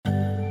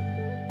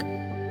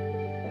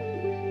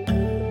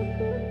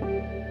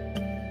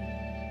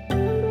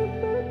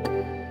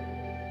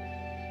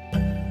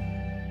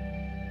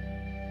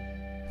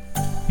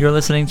You're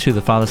listening to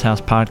the Father's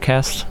House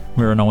podcast.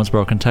 We're in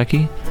Owensboro,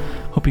 Kentucky.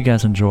 Hope you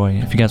guys enjoy.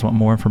 If you guys want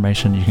more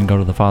information, you can go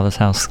to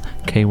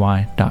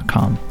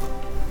thefathershouseky.com.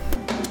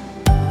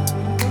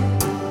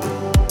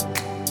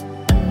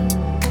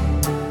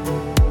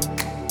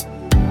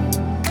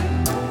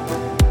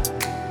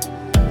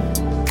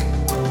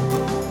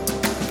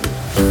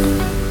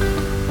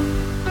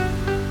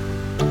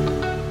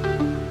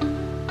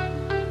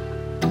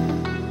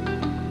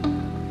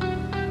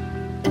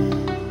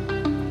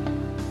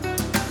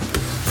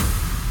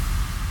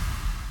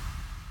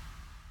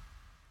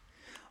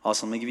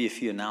 Awesome. Let me give you a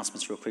few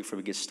announcements real quick before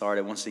we get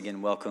started. Once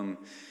again, welcome.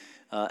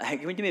 Hey,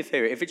 can you do me a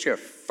favor? If it's your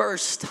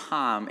first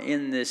time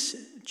in this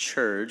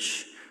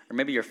church, or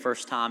maybe your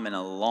first time in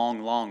a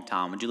long, long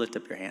time, would you lift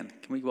up your hand?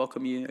 Can we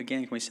welcome you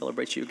again? Can we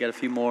celebrate you? We've got a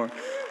few more.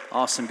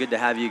 Awesome. Good to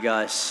have you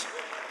guys.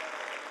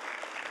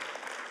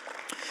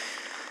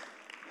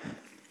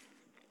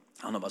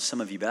 I don't know about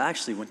some of you, but I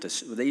actually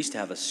they used to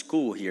have a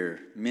school here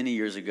many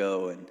years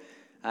ago, and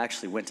I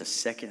actually went to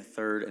 2nd,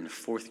 3rd, and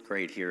 4th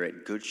grade here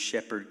at Good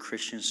Shepherd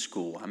Christian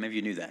School. How many of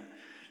you knew that?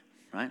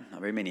 Right?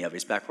 Not very many of you.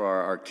 It's back where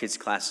our kids'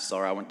 classes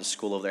are. I went to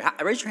school over there.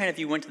 Raise your hand if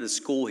you went to the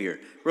school here.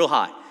 Real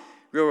high.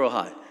 Real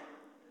high.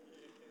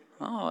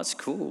 Oh, that's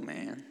cool,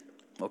 man.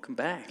 Welcome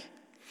back.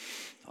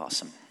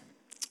 Awesome.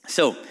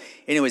 So,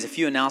 anyways, a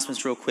few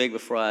announcements real quick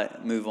before I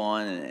move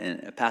on.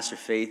 And Pastor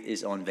Faith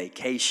is on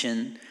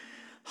vacation.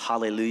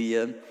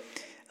 Hallelujah.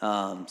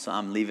 So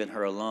I'm leaving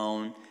her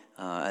alone.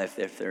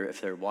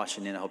 If they're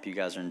watching in, I hope you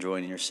guys are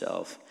enjoying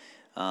yourself.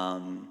 But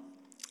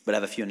I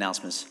have a few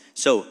announcements.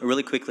 So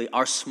really quickly,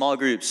 our small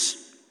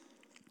groups.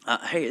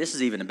 Hey, this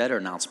is even a better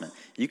announcement.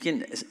 You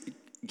can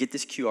get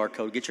this QR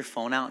code, get your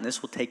phone out, and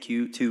this will take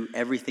you to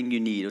everything you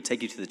need. It'll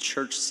take you to the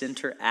Church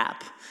Center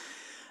app.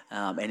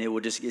 And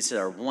it's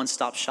our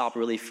one-stop shop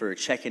really for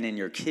checking in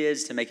your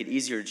kids, to make it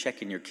easier to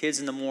check in your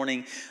kids in the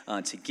morning,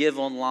 to give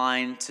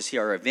online, to see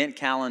our event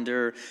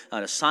calendar,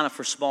 to sign up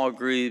for small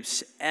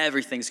groups.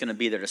 Everything's going to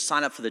be there, to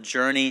sign up for the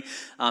journey.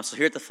 So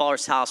here at the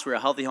Father's House, we're a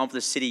healthy home for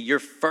the city. Your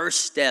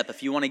first step,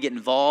 if you want to get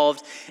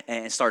involved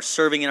and start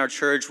serving in our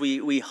church,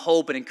 we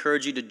hope and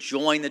encourage you to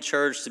join the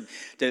church,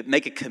 to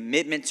make a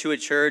commitment to a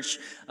church.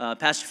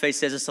 Pastor Faith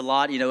says this a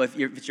lot. You know, if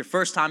it's your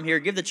first time here,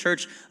 give the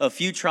church a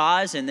few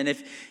tries, and then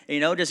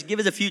just give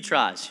it a few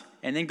tries,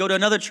 and then go to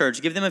another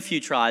church, give them a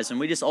few tries, and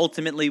we just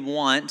ultimately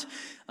want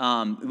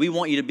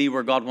you to be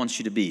where God wants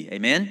you to be.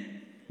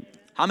 Amen?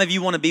 How many of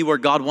you want to be where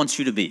God wants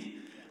you to be?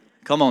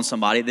 Come on,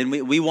 somebody. Then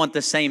we want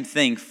the same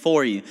thing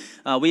for you.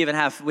 We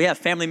have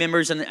family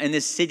members in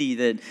this city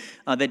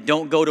that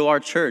don't go to our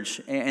church,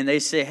 and they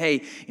say,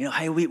 hey,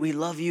 we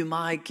love you,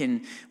 Mike,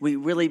 and we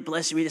really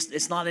bless you.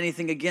 It's not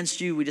anything against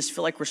you. We just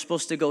feel like we're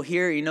supposed to go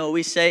here. You know what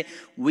we say?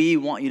 We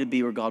want you to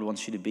be where God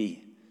wants you to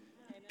be.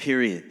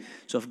 Period.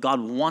 So if God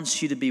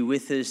wants you to be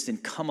with us, then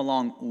come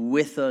along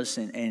with us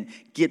and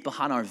get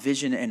behind our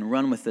vision and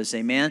run with us.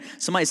 Amen.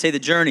 Somebody say the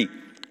journey.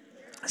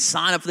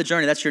 Sign up for the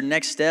journey. That's your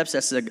next steps.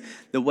 That's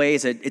the way.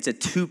 It's a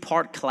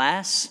 2-part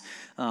class.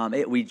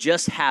 We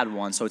just had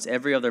one, so it's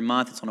every other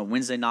month. It's on a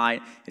Wednesday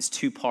night. It's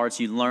 2 parts.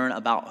 You learn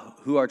about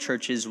who our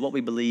church is, what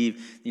we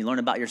believe. You learn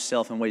about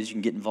yourself and ways you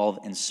can get involved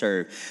and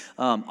serve.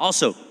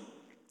 Also,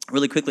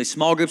 really quickly,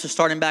 small groups are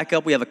starting back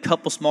up. We have a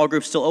couple small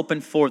groups still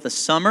open for the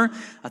summer.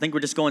 I think we're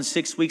just going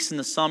 6 weeks in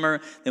the summer.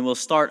 Then we'll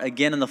start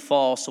again in the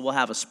fall. So we'll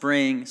have a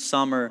spring,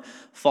 summer,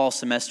 fall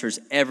semesters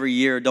every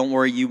year. Don't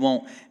worry, you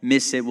won't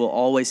miss it. We'll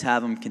always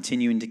have them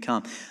continuing to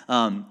come.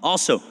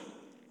 So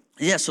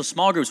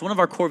small groups. One of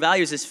our core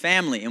values is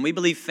family. And we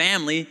believe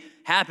family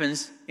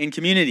happens in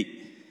community.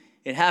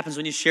 It happens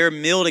when you share a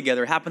meal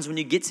together. It happens when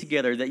you get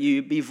together, that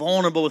you be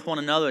vulnerable with one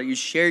another. You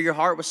share your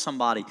heart with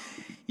somebody.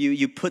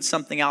 You put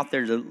something out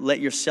there to let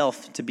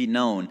yourself to be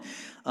known.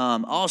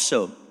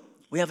 Also,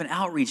 we have an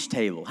outreach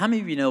table. How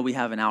many of you know we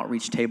have an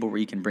outreach table where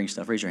you can bring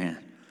stuff? Raise your hand.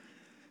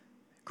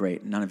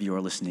 Great. None of you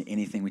are listening to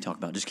anything we talk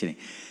about. Just kidding.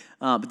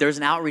 But there's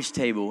an outreach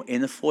table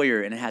in the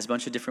foyer, and it has a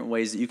bunch of different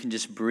ways that you can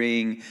just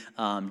bring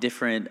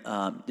different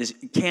just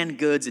canned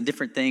goods and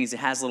different things. It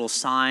has a little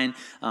sign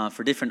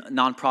for different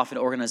nonprofit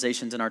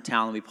organizations in our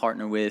town that we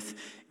partner with.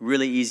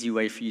 Really easy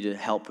way for you to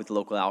help with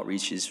local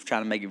outreaches. We're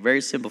trying to make it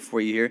very simple for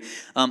you here.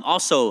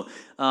 Also,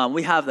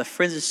 we have the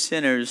Friends of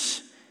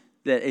Sinners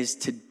that is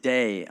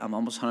today. I'm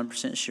almost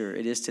 100% sure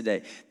it is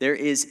today. There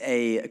is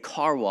a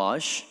car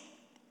wash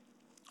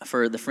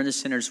for the Friends of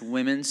Sinners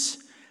Women's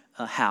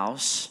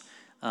House.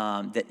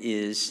 That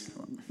is,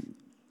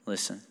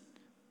 listen,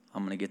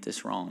 I'm going to get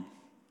this wrong.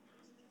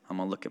 I'm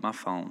going to look at my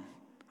phone.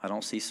 I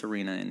don't see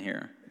Serena in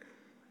here.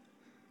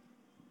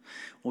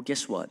 Well,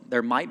 guess what?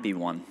 There might be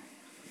one.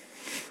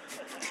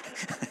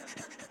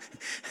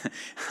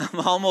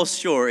 I'm almost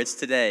sure it's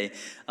today.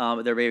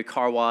 There'll be a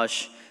car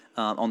wash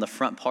on the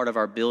front part of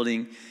our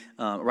building.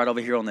 Right over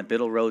here on the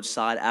Biddle Road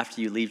side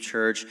after you leave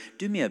church.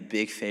 Do me a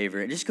big favor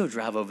and just go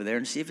drive over there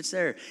and see if it's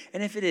there.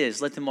 And if it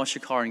is, let them wash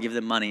your car and give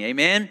them money.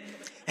 Amen?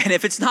 And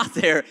if it's not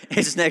there,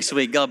 it's next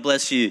week. God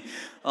bless you.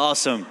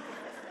 Awesome.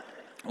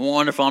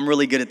 Wonderful. I'm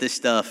really good at this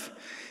stuff.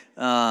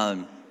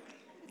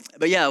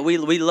 But yeah, we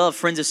love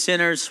Friends of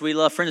Sinners. We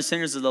love Friends of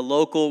Sinners of the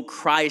local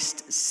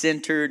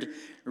Christ-centered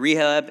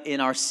rehab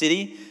in our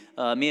city.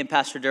 Me and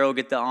Pastor Darrell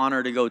get the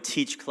honor to go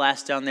teach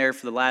class down there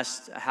for the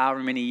last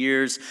however many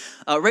years.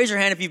 Raise your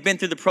hand if you've been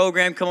through the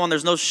program. Come on,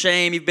 there's no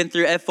shame. You've been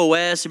through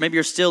FOS, or maybe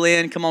you're still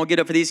in. Come on, get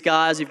up for these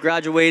guys. You've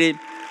graduated.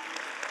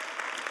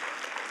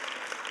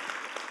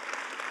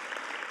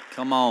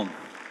 Come on.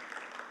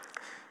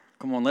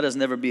 Come on, let us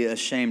never be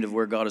ashamed of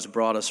where God has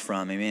brought us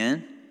from.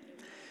 Amen.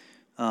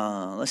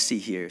 Let's see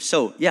here.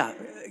 So, yeah,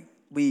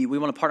 we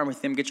want to partner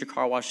with them, get your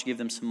car washed, give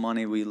them some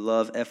money. We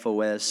love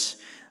FOS.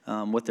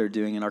 What they're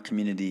doing in our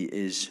community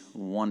is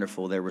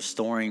wonderful. They're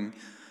restoring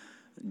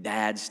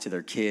dads to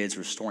their kids,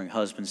 restoring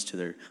husbands to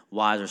their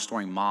wives,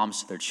 restoring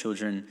moms to their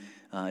children.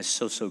 It's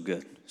so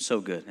good.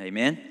 So good.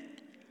 Amen?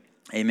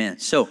 Amen.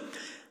 So,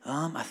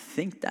 I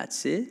think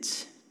that's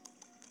it.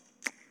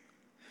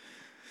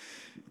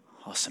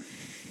 Awesome.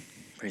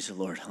 Praise the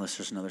Lord. Unless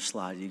there's another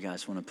slide you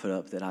guys want to put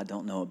up that I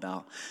don't know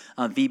about.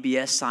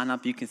 VBS sign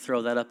up, you can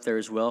throw that up there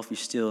as well. If you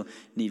still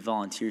need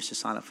volunteers to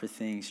sign up for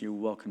things, you're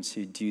welcome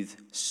to do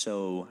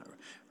so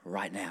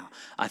right now.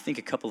 I think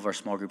a couple of our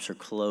small groups are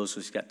closed.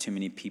 We've got too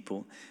many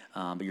people,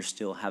 but you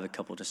still have a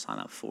couple to sign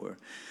up for.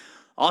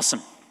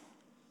 Awesome.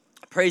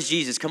 Praise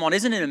Jesus. Come on,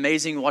 isn't it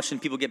amazing watching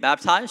people get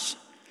baptized?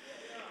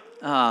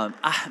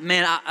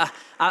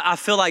 I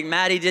feel like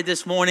Maddie did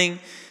this morning.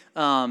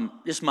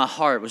 Just my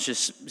heart was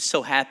just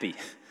so happy.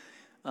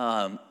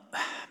 My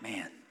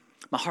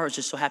heart was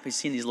just so happy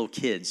seeing these little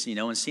kids,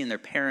 and seeing their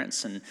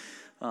parents, and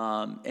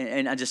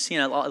I just seen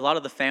a lot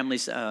of the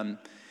families. A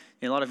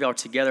lot of y'all are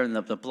together, and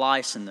the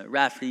Blythes and the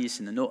Raffertys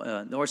and the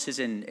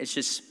Norses, and it's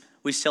just,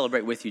 we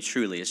celebrate with you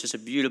truly. It's just a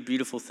beautiful,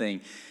 beautiful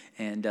thing.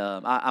 And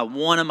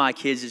one of my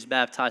kids is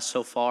baptized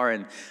so far,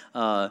 and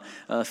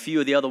a few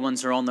of the other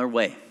ones are on their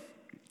way.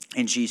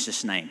 In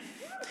Jesus' name.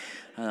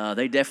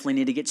 They definitely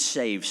need to get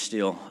saved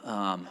still.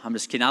 I'm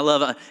just kidding. I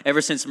love,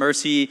 ever since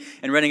Mercy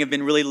and Redding have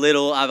been really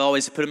little, I've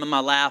always put them in my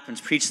lap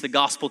and preached the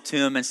gospel to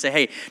them and say,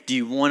 hey, do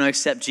you want to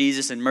accept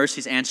Jesus? And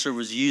Mercy's answer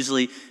was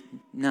usually,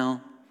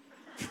 no.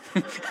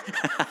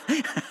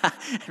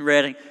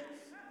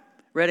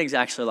 Redding's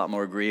actually a lot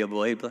more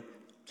agreeable. He'd be like,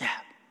 yeah,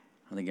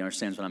 I don't think he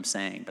understands what I'm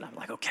saying, but I'm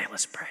like, okay,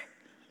 let's pray.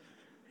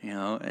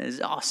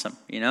 It's awesome,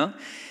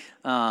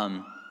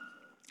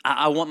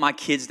 I want my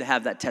kids to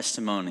have that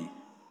testimony.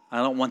 I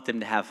don't want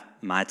them to have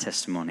my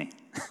testimony.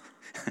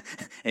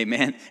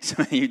 Amen?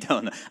 Some of you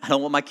don't know. I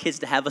don't want my kids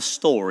to have a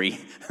story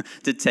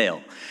to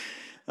tell.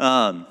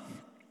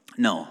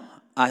 No.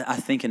 I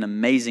think an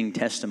amazing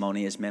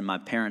testimony is, man, my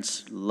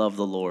parents love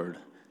the Lord.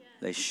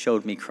 They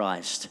showed me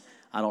Christ.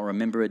 I don't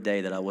remember a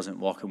day that I wasn't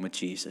walking with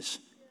Jesus.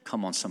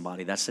 Come on,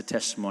 somebody. That's the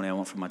testimony I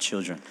want for my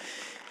children.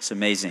 It's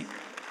amazing.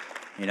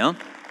 Man.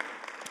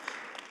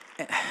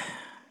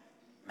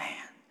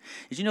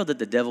 Did you know that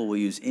the devil will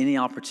use any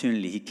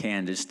opportunity he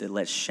can just to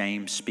let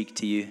shame speak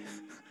to you?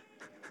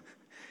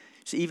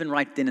 So even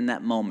right then in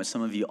that moment,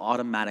 some of you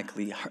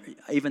automatically,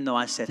 even though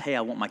I said, hey,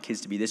 I want my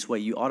kids to be this way,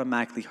 you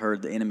automatically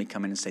heard the enemy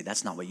come in and say,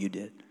 that's not what you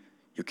did.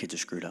 Your kids are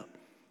screwed up.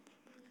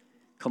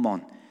 Come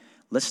on.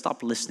 Let's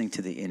stop listening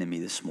to the enemy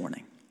this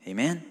morning.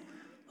 Amen?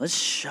 Let's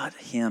shut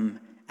him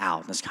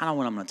out. That's kind of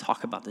what I'm going to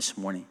talk about this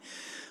morning.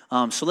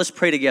 So let's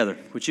pray together.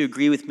 Would you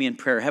agree with me in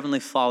prayer? Heavenly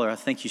Father, I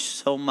thank you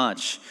so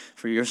much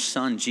for your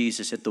Son,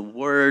 Jesus, that the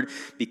Word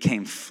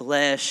became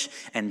flesh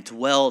and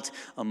dwelt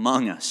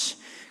among us.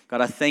 God,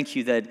 I thank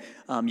you that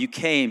you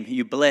came,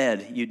 you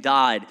bled, you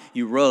died,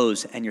 you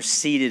rose, and you're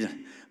seated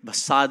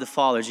beside the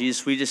Father.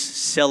 Jesus, we just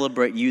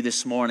celebrate you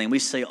this morning. We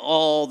say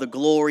all the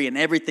glory and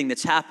everything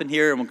that's happened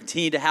here and will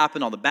continue to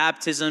happen, all the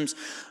baptisms,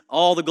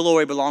 all the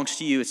glory belongs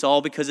to you. It's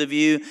all because of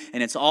you,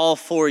 and it's all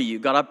for you.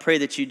 God, I pray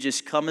that you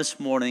just come this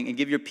morning and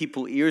give your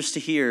people ears to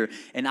hear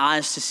and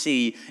eyes to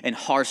see and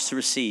hearts to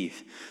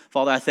receive.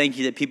 Father, I thank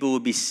you that people will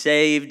be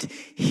saved,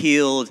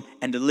 healed,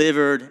 and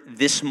delivered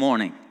this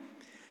morning.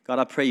 God,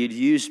 I pray you'd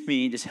use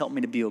me. Just help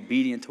me to be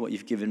obedient to what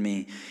you've given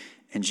me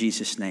in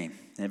Jesus' name.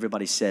 And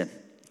everybody said,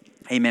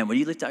 amen. Will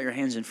you lift out your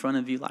hands in front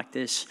of you like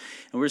this?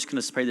 And we're just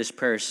going to pray this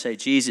prayer. Say,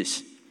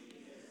 Jesus,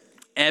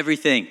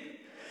 everything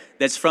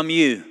that's from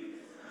you,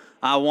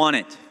 I want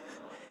it.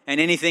 And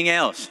anything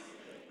else,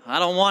 I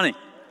don't want it.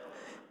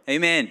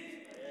 Amen.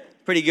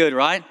 Pretty good,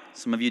 right?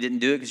 Some of you didn't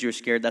do it because you were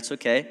scared. That's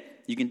okay.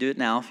 You can do it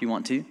now if you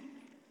want to.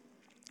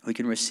 We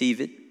can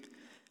receive it.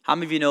 How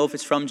many of you know if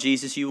it's from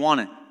Jesus, you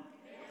want it?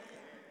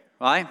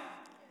 Right?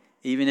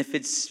 Even if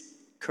it's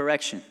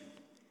correction.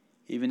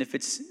 Even if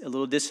it's a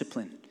little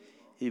discipline.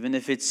 Even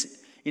if it's,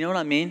 you know what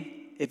I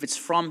mean? If it's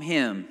from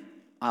him,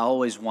 I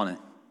always want it.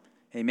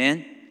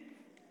 Amen?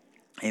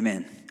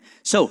 Amen.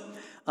 So,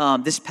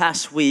 this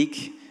past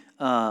week,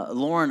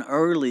 Lauren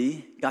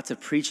Early got to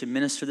preach and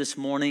minister this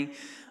morning,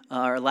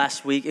 or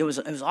last week. It was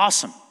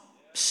awesome.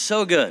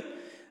 So good.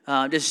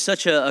 Just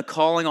such a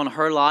calling on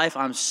her life.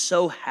 I'm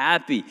so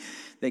happy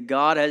that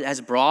God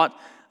has brought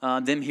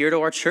them here to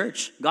our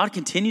church. God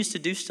continues to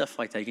do stuff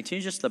like that. He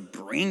continues just to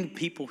bring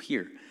people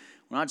here.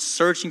 We're not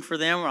searching for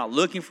them. We're not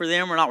looking for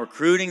them. We're not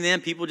recruiting them.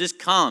 People just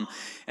come.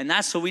 And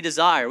that's what we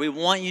desire. We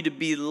want you to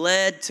be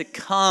led to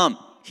come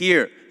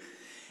here.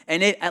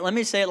 And let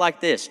me say it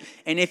like this.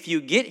 And if you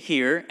get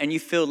here and you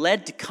feel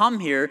led to come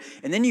here,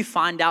 and then you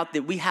find out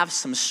that we have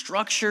some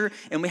structure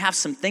and we have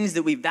some things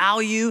that we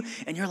value,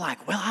 and you're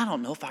like, well, I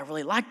don't know if I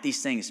really like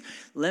these things.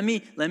 Let me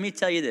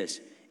tell you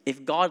this.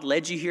 If God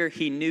led you here,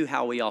 he knew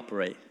how we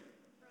operate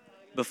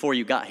before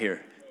you got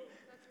here.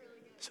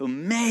 So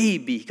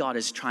maybe God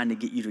is trying to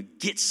get you to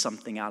get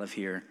something out of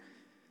here.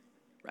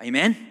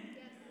 Amen?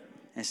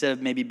 Instead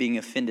of maybe being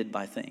offended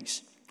by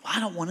things. Well,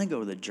 I don't want to go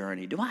to the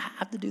journey. Do I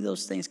have to do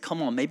those things?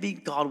 Come on, maybe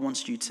God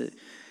wants you to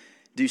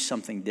do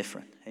something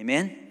different.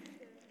 Amen?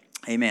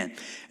 Amen.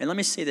 And let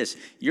me say this.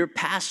 Your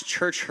past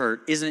church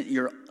hurt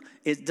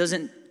it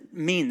doesn't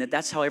mean that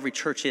that's how every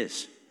church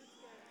is.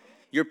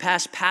 Your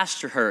past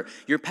pastor hurt,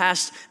 your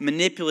past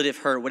manipulative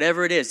hurt,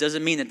 whatever it is,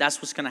 doesn't mean that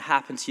that's what's going to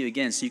happen to you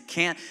again. So you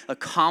can't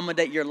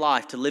accommodate your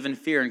life to live in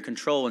fear and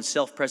control and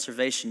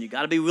self-preservation. You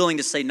got to be willing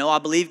to say, no, I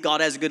believe God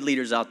has good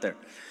leaders out there.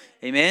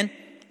 Amen?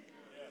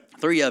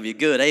 3 of you,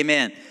 good,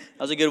 amen.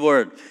 That was a good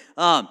word.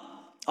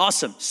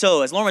 Awesome.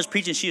 So as Lauren was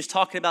preaching, she was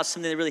talking about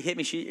something that really hit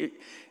me. She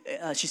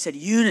said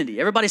unity.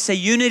 Everybody say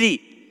unity.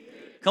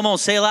 Come on,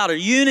 say it louder,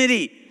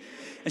 unity.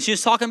 And she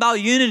was talking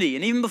about unity.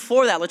 And even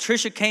before that,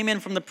 Latricia came in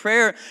from the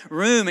prayer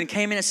room and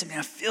came in and said, man,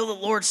 I feel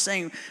the Lord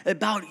saying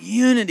about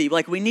unity.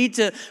 Like we need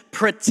to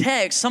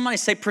protect. Somebody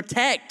say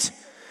protect.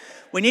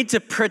 We need to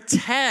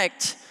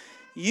protect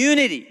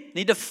unity.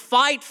 We need to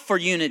fight for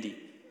unity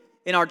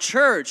in our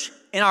church,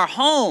 in our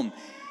home,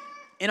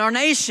 in our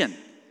nation.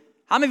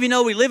 How many of you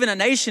know we live in a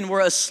nation where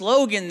a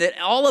slogan that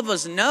all of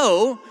us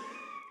know,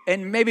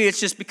 and maybe it's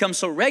just become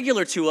so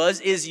regular to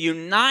us, is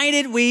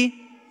united we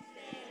stand.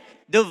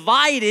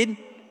 Divided.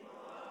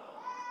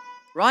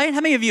 Right?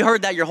 How many of you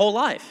heard that your whole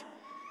life?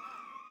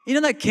 You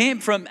know, that came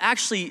from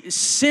actually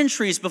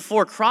centuries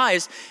before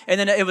Christ. And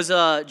then it was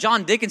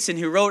John Dickinson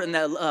who wrote in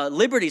that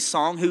Liberty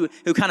song who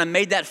kind of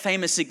made that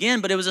famous again.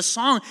 But it was a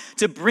song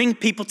to bring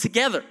people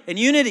together in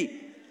unity.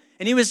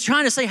 And he was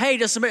trying to say, hey,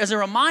 just as a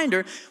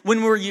reminder,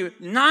 when we're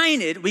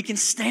united, we can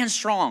stand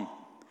strong.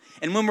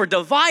 And when we're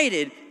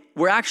divided,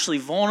 we're actually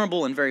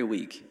vulnerable and very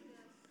weak.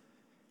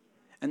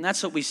 And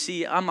that's what we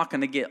see. I'm not going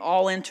to get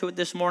all into it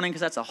this morning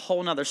because that's a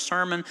whole nother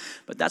sermon.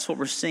 But that's what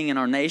we're seeing in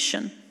our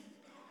nation.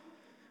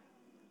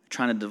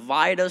 Trying to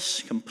divide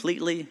us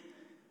completely.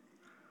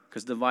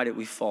 Because divided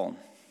we fall.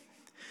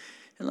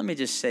 And let me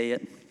just say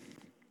it.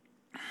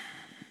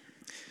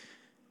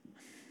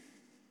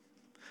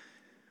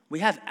 We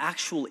have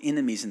actual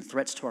enemies and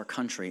threats to our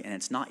country, and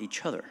it's not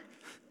each other.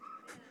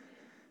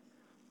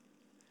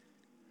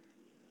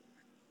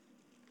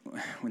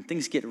 When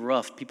things get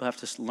rough, people have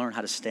to learn how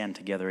to stand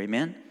together.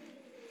 Amen?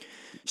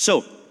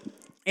 So,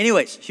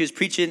 anyways, she was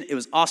preaching. It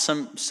was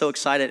awesome. So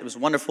excited. It was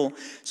wonderful.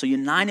 So,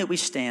 united we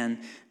stand.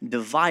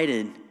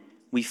 Divided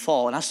we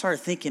fall. And I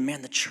started thinking,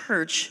 man, the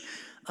church,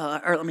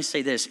 or let me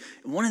say this.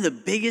 One of the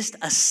biggest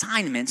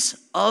assignments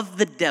of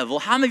the devil.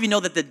 How many of you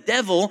know that the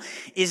devil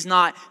is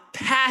not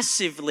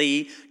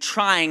passively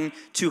trying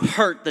to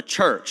hurt the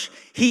church?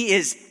 He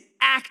is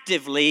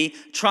actively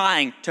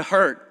trying to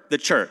hurt the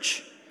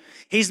church.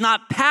 He's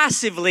not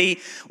passively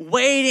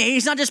waiting.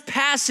 He's not just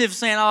passive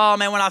saying, oh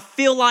man, when I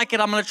feel like it,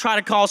 I'm going to try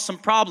to cause some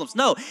problems.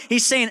 No,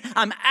 he's saying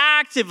I'm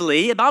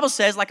actively, the Bible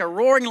says, like a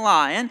roaring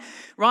lion,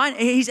 right?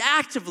 He's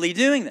actively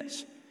doing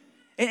this.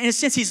 In a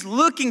sense, he's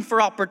looking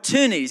for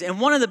opportunities. And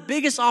one of the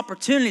biggest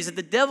opportunities that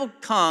the devil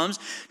comes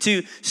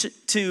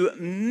to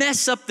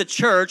mess up the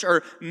church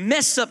or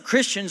mess up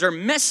Christians or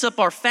mess up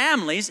our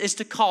families is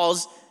to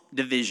cause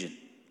division.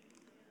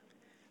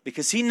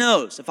 Because he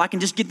knows if I can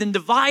just get them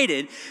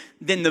divided,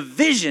 then the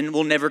vision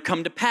will never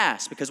come to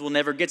pass because we'll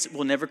never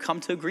come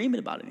to agreement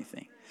about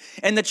anything.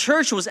 And the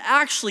church was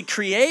actually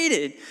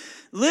created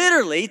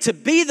literally to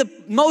be the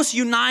most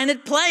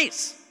united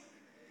place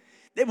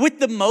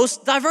with the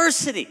most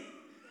diversity,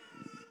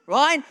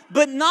 right?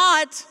 But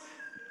not,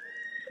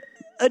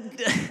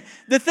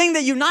 the thing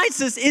that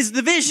unites us is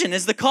the vision,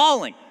 is the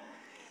calling.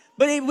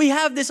 But we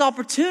have this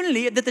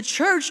opportunity that the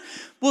church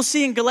will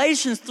see in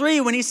Galatians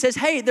 3 when he says,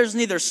 hey, there's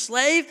neither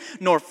slave,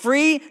 nor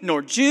free,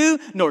 nor Jew,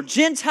 nor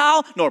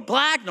Gentile, nor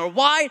black, nor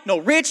white, no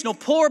rich, no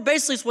poor.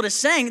 Basically, it's what it's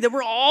saying, that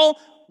we're all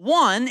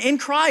one in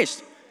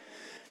Christ.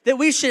 That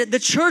the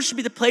church should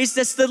be the place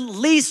that's the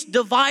least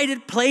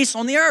divided place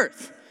on the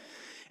earth.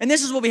 And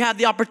this is what we have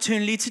the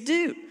opportunity to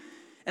do.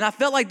 And I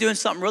felt like doing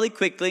something really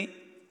quickly.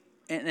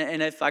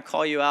 And if I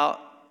call you out,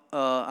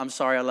 I'm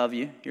sorry, I love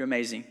you. You're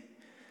amazing.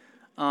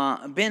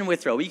 Ben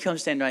Withrow, will you come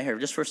stand right here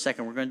just for a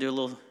second? We're going to do a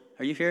little,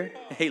 are you here?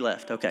 He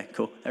left. Okay,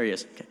 cool. There he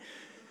is. Okay.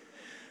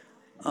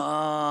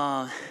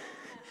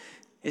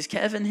 Is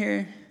Kevin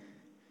here?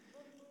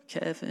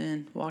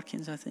 Kevin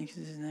Watkins, I think is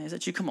his name. Is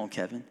that you? Come on,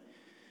 Kevin.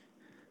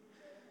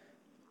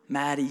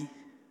 Maddie,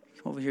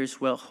 come over here as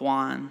well.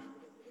 Juan,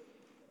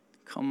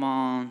 come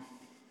on.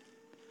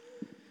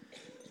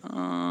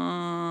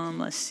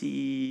 Let's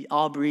see.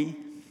 Aubrey,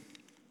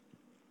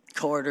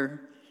 Carter.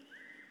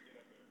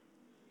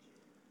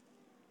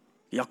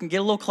 Y'all can get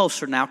a little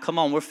closer now. Come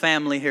on, we're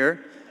family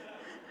here.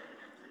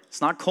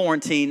 It's not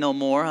quarantine no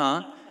more,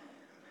 huh?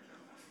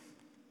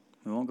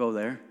 We won't go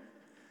there.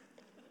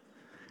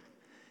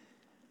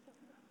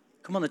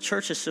 Come on, the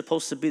church is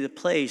supposed to be the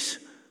place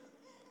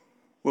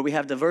where we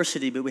have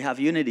diversity, but we have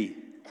unity.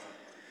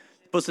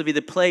 It's supposed to be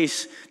the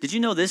place. Did you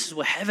know this is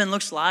what heaven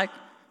looks like?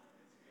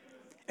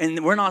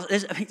 And we're not,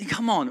 I mean,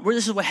 come on,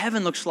 this is what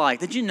heaven looks like.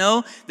 Did you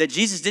know that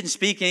Jesus didn't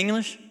speak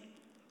English?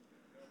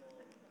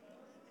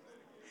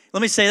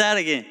 Let me say that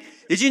again.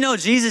 Did you know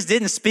Jesus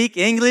didn't speak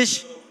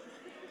English?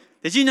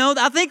 Did you know?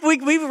 I think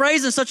we were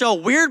raised in such a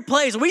weird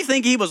place. We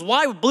think he was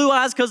white with blue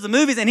eyes because of the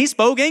movies, and he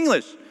spoke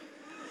English.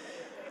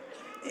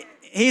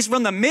 He's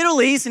from the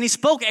Middle East, and he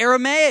spoke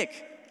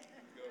Aramaic.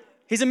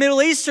 He's a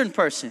Middle Eastern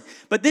person.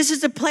 But this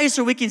is the place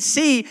where we can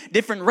see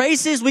different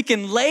races. We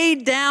can lay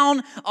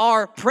down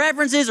our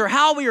preferences or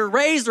how we were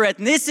raised or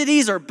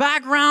ethnicities or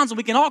backgrounds. And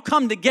we can all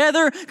come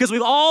together because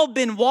we've all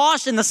been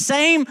washed in the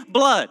same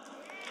blood.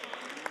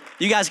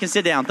 You guys can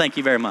sit down. Thank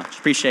you very much.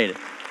 Appreciate it.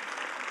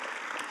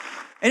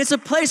 And it's a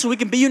place where we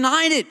can be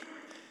united.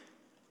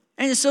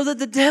 And so that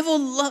the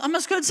devil, I'm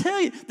just going to tell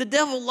you, the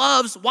devil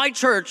loves white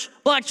church,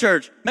 black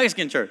church,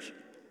 Mexican church.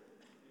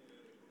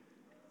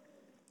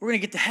 We're going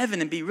to get to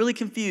heaven and be really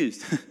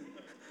confused.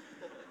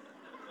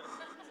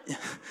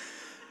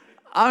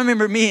 I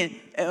remember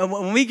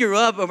when we grew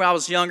up, when I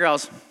was younger,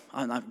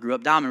 I grew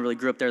up, Diamond really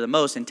grew up there the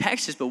most in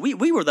Texas, but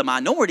we were the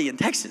minority in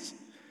Texas.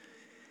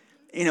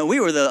 You know, we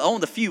were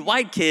the few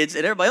white kids,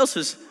 and everybody else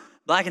was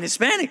black and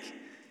Hispanic.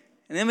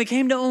 And then we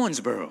came to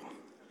Owensboro.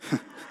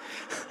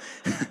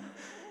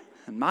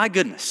 And my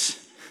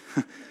goodness.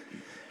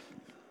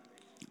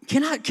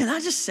 Can I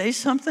just say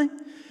something?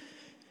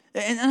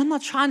 And I'm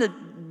not trying to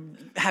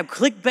have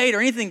clickbait or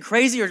anything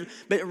crazy,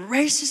 but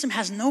racism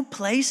has no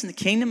place in the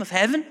kingdom of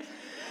heaven.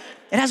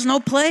 It has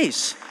no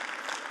place.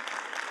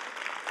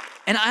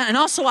 And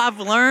also I've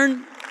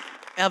learned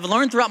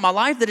throughout my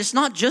life that it's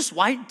not just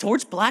white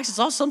towards blacks. It's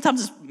also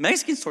sometimes it's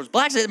Mexicans towards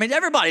blacks. I mean,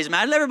 everybody's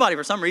mad at everybody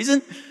for some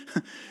reason.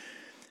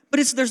 But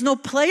there's no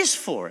place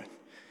for it.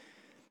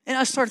 And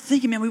I started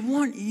thinking, man, we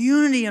want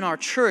unity in our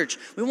church.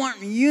 We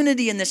want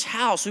unity in this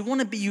house. We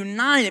want to be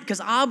united because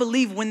I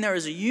believe when there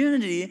is a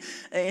unity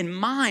in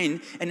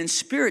mind and in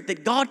spirit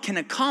that God can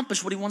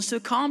accomplish what he wants to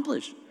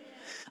accomplish.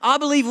 I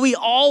believe we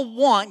all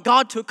want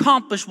God to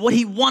accomplish what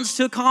he wants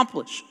to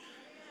accomplish.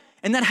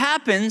 And that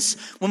happens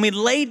when we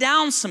lay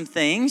down some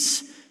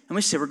things and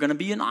we say we're going to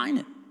be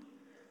united.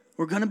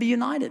 We're going to be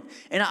united.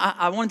 And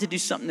I wanted to do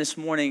something this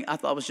morning I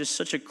thought was just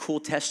such a cool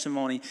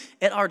testimony.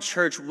 At our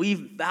church, we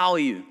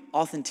value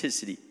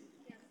authenticity.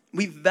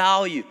 We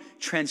value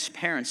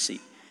transparency.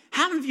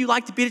 How many of you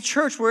like to be at a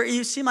church where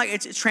you seem like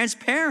it's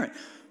transparent?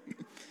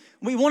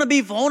 We want to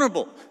be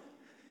vulnerable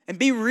and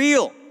be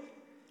real.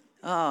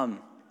 I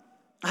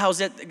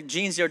was at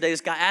Gene's the other day.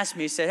 This guy asked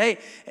me, hey,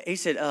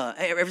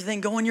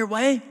 everything going your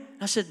way?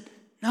 I said,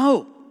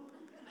 no.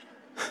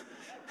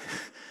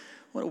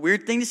 What a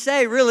weird thing to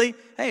say, really.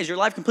 Hey, is your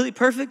life completely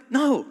perfect?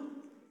 No,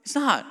 it's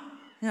not.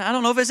 I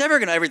don't know if it's ever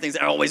everything's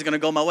always going to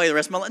go my way the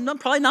rest of my life. No,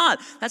 probably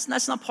not. That's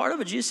not part of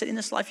it. Jesus said, in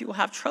this life you will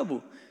have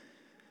trouble.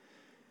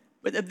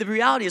 But the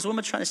reality is, what am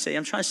I trying to say?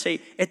 I'm trying to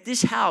say, at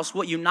this house,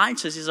 what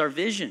unites us is our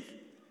vision.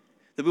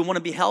 That we want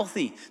to be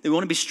healthy, that we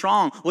want to be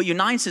strong. What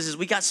unites us is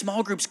we got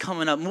small groups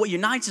coming up. And what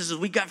unites us is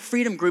we got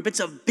Freedom Group. It's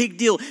a big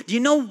deal. Do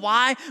you know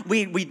why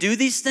we do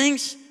these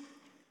things?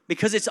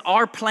 Because it's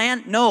our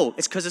plan? No,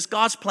 it's because it's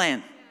God's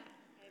plan.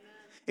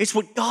 It's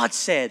what God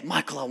said.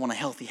 Michael, I want a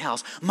healthy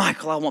house.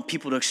 Michael, I want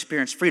people to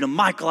experience freedom.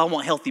 Michael, I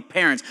want healthy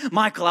parents.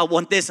 Michael, I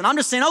want this. And I'm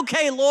just saying,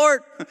 okay,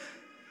 Lord.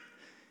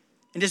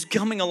 And just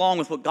coming along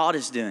with what God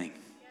is doing.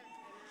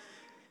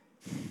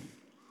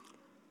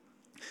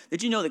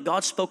 Did you know that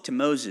God spoke to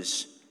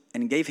Moses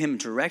and gave him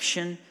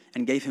direction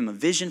and gave him a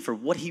vision for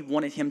what he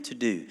wanted him to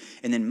do?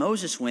 And then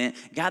Moses went,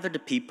 gathered the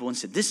people and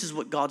said, this is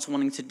what God's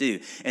wanting to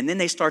do. And then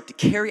they start to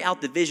carry out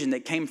the vision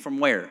that came from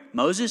where?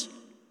 Moses?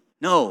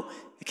 No.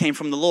 It came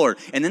from the Lord.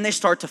 And then they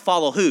start to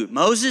follow who?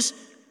 Moses?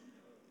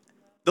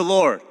 The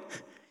Lord.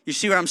 You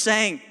see what I'm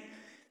saying?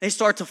 They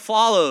start to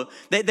follow.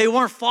 They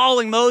weren't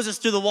following Moses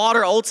through the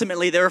water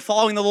ultimately. They were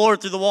following the Lord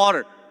through the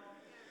water.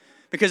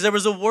 Because there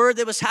was a word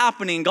that was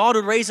happening. God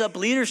would raise up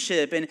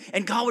leadership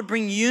and God would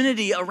bring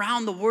unity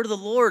around the word of the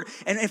Lord.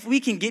 And if we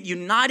can get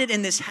united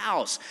in this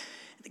house,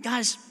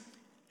 guys,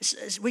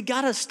 we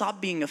got to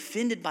stop being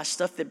offended by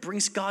stuff that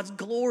brings God's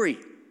glory.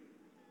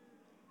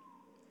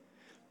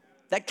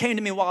 That came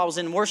to me while I was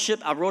in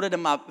worship. I wrote it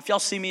in if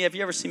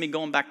you ever see me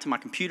going back to my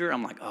computer,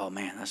 I'm like, oh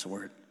man, that's a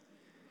word.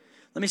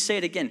 Let me say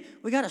it again.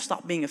 We got to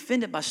stop being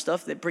offended by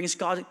stuff that brings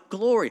God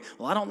glory.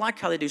 Well, I don't like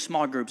how they do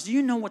small groups. Do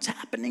you know what's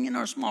happening in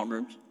our small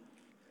groups?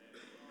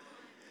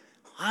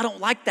 I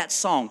don't like that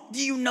song.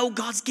 Do you know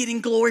God's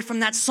getting glory from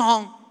that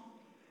song?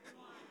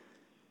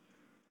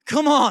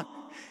 Come on.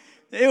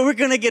 We're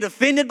going to get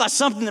offended by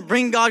something that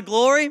brings God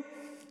glory?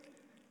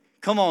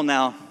 Come on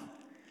now.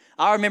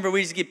 I remember we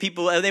used to get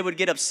people, they would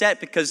get upset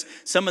because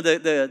some of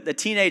the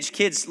teenage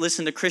kids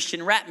listen to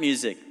Christian rap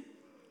music.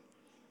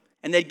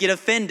 And they'd get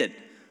offended.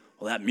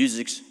 well, that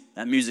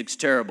music's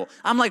terrible.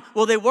 I'm like,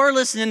 well, they were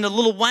listening to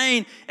Lil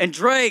Wayne and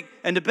Drake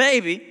and the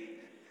Baby,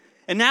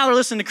 and now they're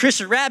listening to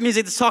Christian rap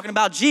music that's talking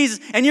about Jesus,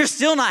 and you're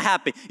still not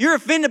happy. You're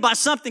offended by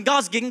something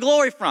God's getting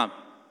glory from.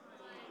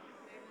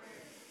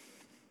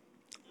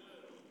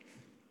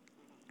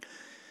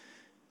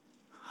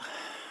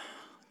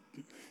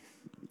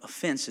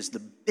 Offense is the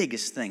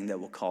biggest thing that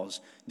will cause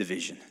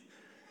division.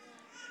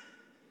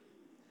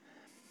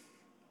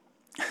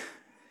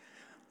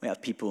 We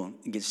have people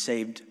get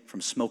saved from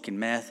smoking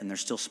meth, and they're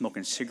still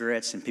smoking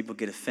cigarettes, and people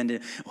get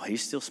offended. Well,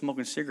 he's still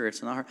smoking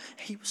cigarettes, and I heard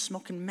he was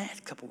smoking meth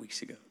a couple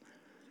weeks ago.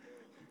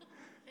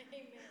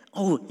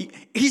 Oh,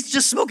 he's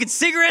just smoking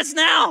cigarettes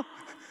now?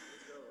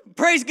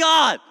 Praise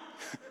God.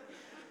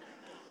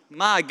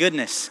 My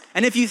goodness.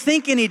 And if you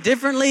think any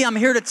differently, I'm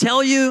here to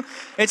tell you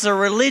it's a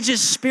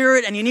religious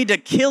spirit, and you need to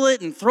kill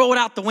it and throw it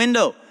out the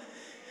window.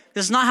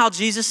 This is not how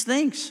Jesus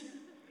thinks.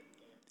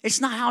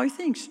 It's not how he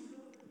thinks.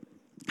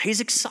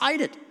 He's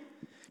excited.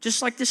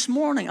 Just like this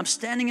morning, I'm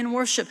standing in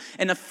worship,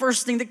 and the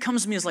first thing that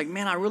comes to me is like,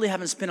 man, I really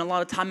haven't spent a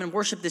lot of time in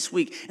worship this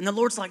week. And the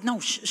Lord's like, no,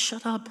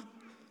 shut up.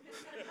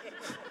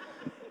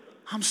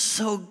 I'm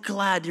so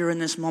glad you're in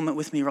this moment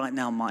with me right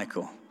now,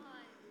 Michael.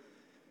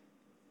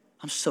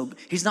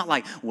 He's not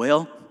like,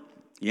 well,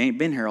 you ain't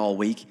been here all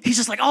week. He's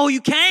just like, oh,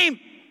 you came.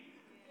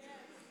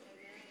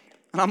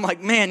 And I'm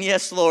like, man,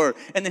 yes, Lord.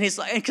 And then he's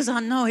like, because I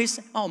know, he's,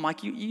 oh,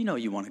 Mike, you know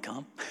you want to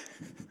come.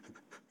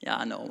 Yeah,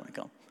 I know I want to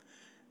come.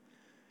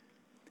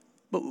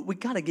 But we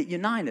got to get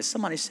united.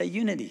 Somebody say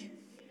unity.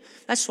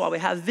 That's why we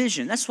have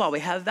vision. That's why we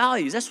have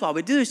values. That's why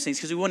we do these things,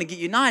 because we want to get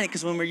united.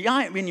 Because when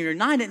you're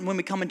united and when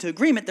we come into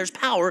agreement, there's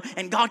power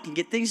and God can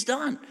get things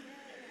done.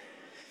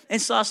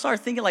 And so I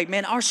started thinking like,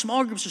 man, our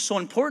small groups are so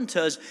important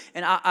to us.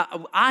 And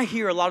I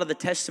hear a lot of the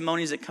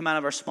testimonies that come out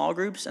of our small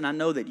groups, and I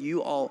know that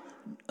you all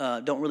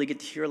don't really get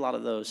to hear a lot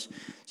of those.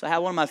 So I had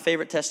one of my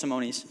favorite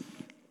testimonies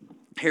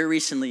here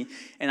recently,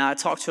 and I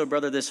talked to a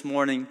brother this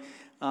morning.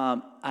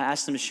 I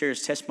asked him to share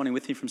his testimony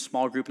with me from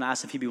small group, and I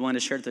asked if he'd be willing to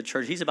share it to the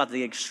church. He's about to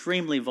get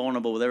extremely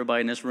vulnerable with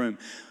everybody in this room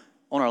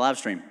on our live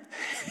stream.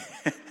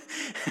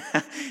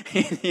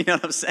 You know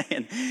what I'm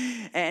saying?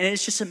 And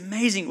it's just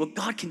amazing what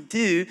God can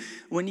do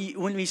when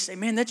we say,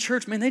 man, that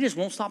church, man, they just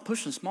won't stop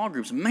pushing small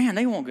groups. Man,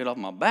 they won't get off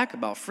my back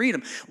about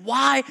freedom.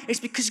 Why? It's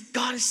because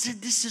God has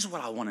said, this is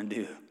what I want to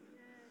do.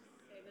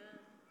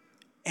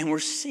 And we're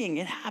seeing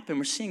it happen.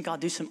 We're seeing God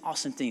do some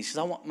awesome things. Because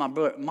I want my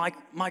brother, Mike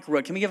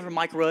Rudd. Can we give it for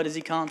Mike Rudd as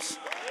he comes?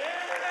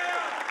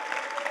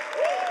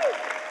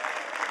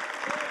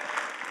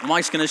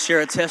 Mike's going to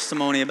share a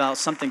testimony about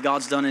something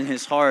God's done in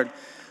his heart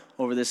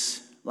over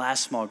this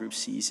last small group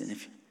season. Here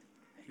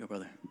you go,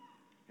 brother.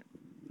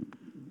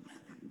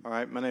 All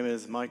right, my name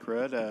is Mike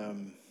Rudd.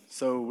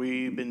 So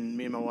me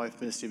and my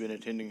wife Misty have been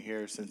attending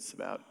here since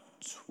about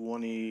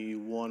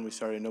 21. We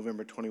started in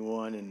November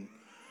 21, and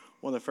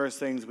one of the first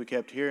things we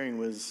kept hearing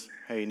was,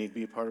 hey, you need to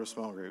be a part of a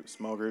small group.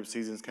 Small group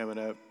season's coming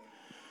up.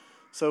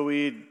 So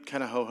we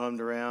kind of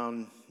ho-hummed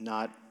around,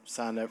 not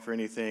signed up for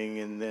anything,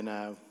 and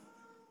then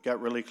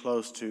got really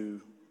close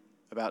to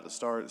about to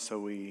start.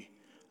 So I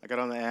got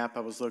on the app,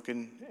 I was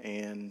looking,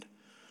 and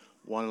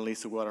Juan and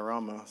Lisa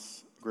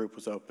Guadarrama's group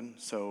was open.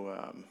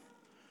 So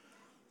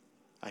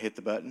I hit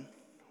the button.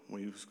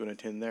 We was going to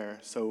attend there.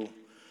 So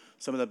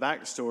some of the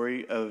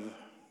backstory of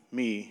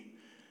me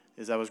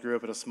is I grew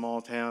up in a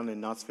small town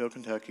in Knoxville,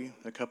 Kentucky.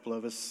 A couple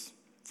of us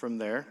from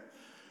there.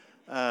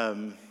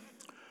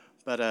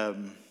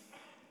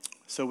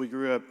 So we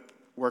grew up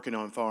working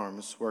on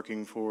farms,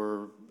 working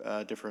for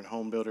different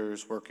home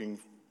builders, working,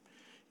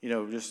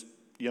 just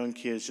young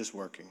kids just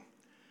working.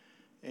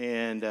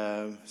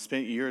 And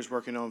spent years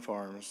working on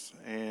farms.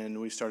 And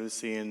we started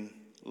seeing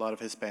a lot of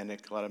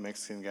Hispanic, a lot of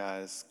Mexican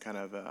guys kind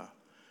of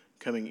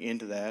coming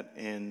into that.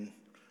 And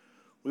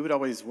we would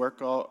always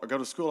go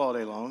to school all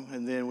day long,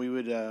 and then we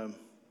would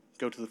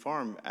go to the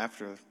farm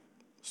after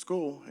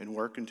school and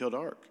work until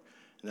dark,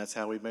 and that's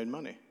how we made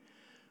money.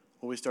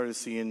 Well, we started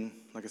seeing,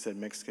 like I said,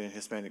 Mexican and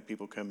Hispanic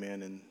people come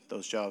in, and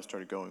those jobs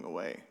started going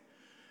away.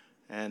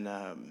 And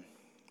I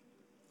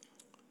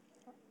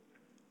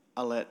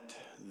let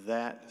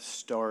that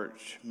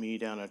start me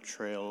down a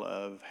trail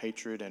of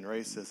hatred and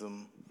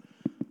racism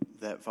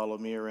that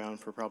followed me around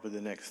for probably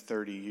the next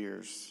 30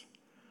 years.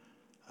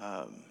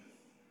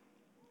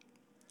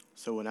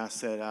 So when I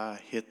said I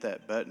hit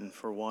that button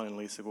for Juan and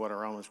Lisa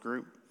Guadarrama's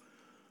group,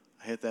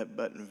 I hit that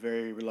button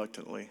very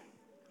reluctantly.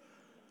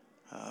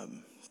 I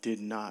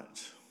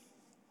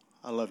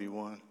love you,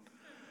 Juan,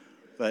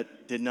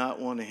 but did not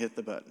want to hit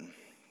the button.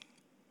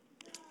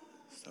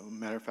 So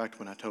matter of fact,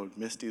 when I told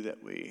Misty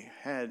that we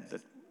had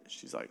that,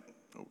 she's like,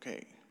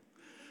 okay.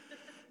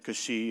 Because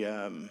she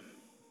had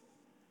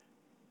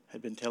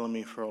been telling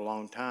me for a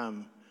long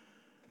time,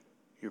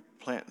 you're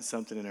planting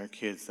something in our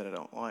kids that I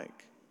don't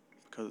like.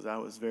 Because I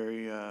was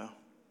very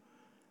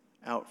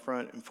out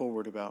front and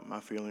forward about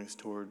my feelings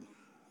toward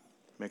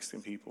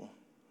Mexican people.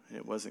 And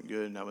it wasn't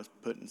good, and I was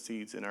putting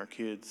seeds in our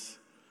kids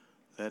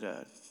that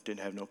didn't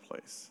have no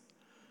place.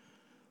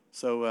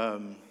 So I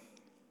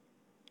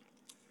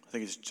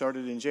think it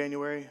started in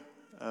January.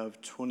 of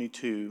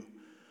 22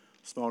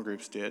 small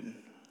groups did.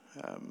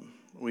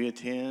 We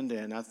attend,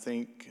 and I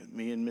think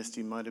me and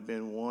Misty might have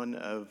been one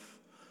of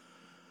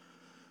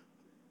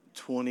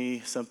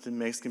 20-something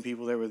Mexican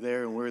people that were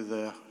there, and we're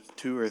the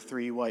 2 or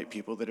 3 white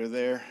people that are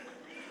there.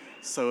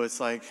 So it's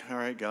like, all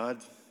right, God,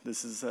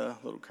 this is a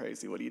little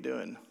crazy. What are you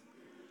doing?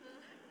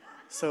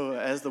 So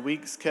as the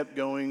weeks kept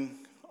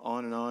going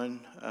on and on,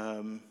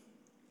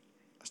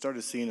 I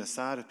started seeing a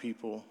side of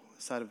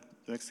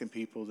Mexican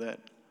people that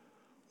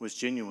was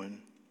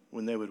genuine.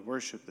 When they would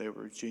worship, they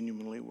were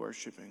genuinely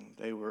worshiping.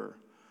 They were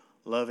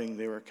loving,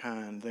 they were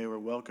kind, they were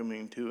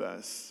welcoming to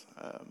us.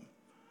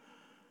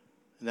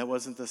 And that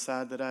wasn't the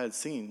side that I had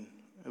seen.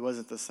 It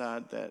wasn't the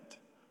side that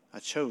I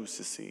chose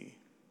to see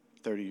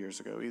 30 years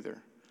ago either.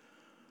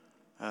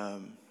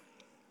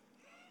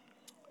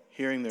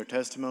 Hearing their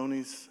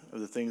testimonies of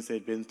the things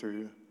they'd been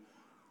through,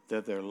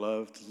 that their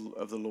love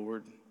of the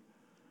Lord.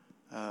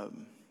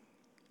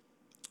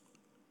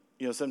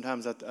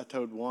 Sometimes I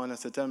told one, I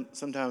said,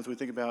 sometimes we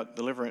think about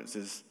deliverance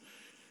as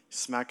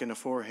smacking the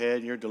forehead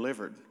and you're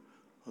delivered.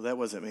 Well, that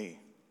wasn't me.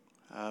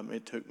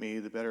 It took me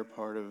the better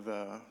part of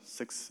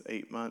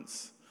 6-8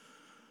 months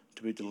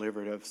to be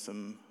delivered of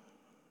some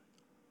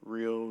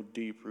real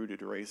deep-rooted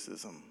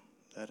racism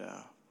that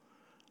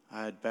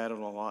I had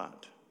battled a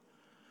lot.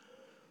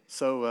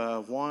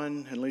 So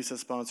Juan and Lisa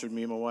sponsored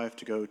me and my wife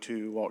to go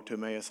to walk to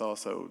Emmaus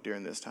also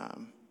during this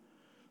time.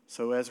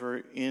 So as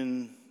we're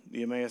in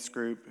the Emmaus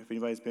group, if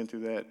anybody's been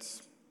through that,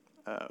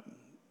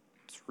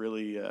 it's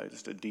really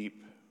just a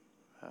deep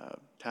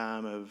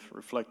time of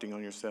reflecting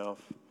on yourself.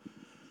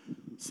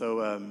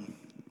 So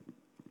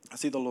I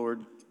see the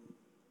Lord.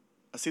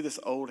 I see this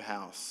old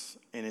house,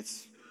 and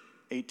it's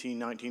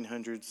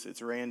 1900s.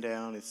 It's ran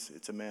down.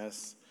 It's a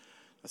mess.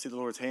 I see the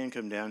Lord's hand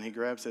come down. He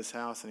grabs this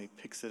house, and he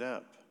picks it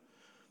up.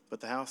 But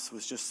the house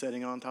was just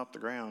sitting on top of the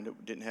ground.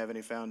 It didn't have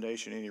any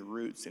foundation, any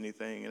roots,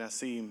 anything. And I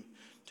see him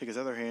take his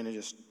other hand and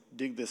just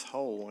dig this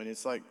hole, and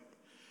it's like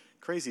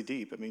crazy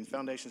deep. I mean,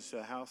 foundations to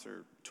a house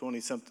are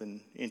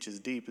 20-something inches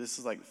deep. This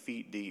is like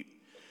feet deep.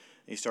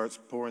 And he starts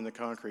pouring the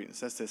concrete and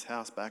sets this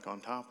house back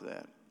on top of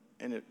that.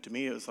 And to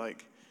me, it was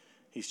like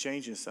he's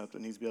changing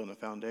something. He's building a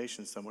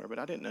foundation somewhere. But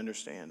I didn't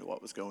understand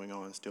what was going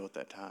on still at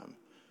that time.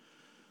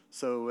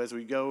 So as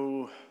we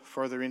go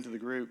further into the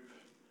group,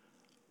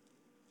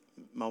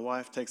 my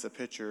wife takes a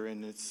picture,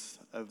 and it's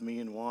of me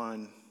and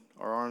Juan.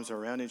 Our arms are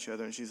around each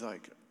other, and she's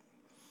like,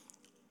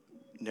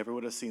 never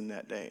would have seen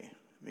that day.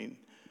 I mean,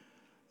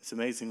 it's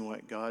amazing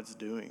what God's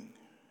doing.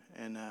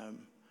 And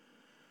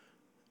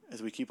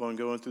as we keep on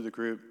going through the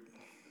group,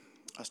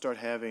 I start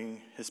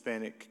having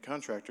Hispanic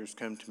contractors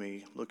come to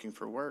me looking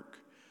for work.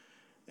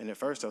 And at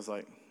first I was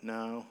like,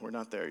 no, we're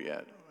not there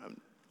yet.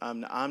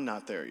 I'm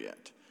not there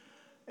yet.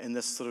 And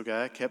this little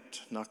guy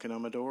kept knocking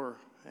on my door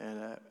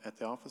and at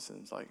the office, and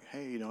it's like,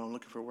 hey, I'm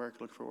looking for work.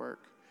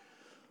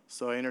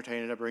 So I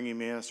entertain it. I bring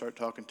him in. I start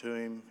talking to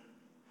him.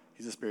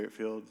 He's a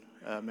spirit-filled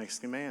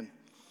Mexican man.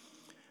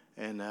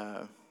 And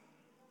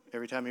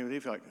every time he would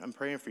leave, like, I'm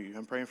praying for you.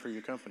 I'm praying for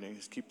your company. He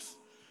just keeps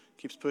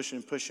pushing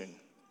and pushing.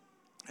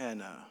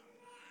 And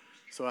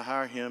so I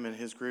hire him and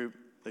his group.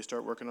 They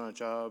start working on a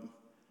job.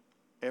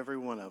 Every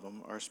one of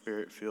them are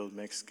spirit-filled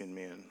Mexican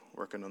men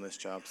working on this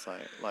job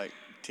site, like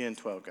 10,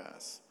 12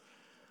 guys.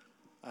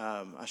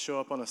 I show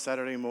up on a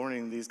Saturday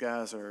morning. These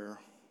guys are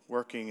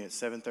working at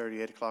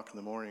 7:30, 8 o'clock in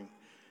the morning,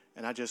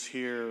 and I just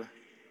hear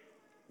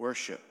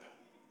worship.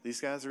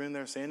 These guys are in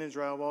there sanding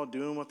drywall,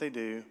 doing what they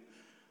do.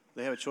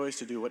 They have a choice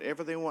to do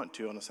whatever they want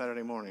to on a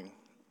Saturday morning,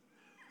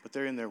 but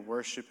they're in there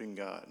worshiping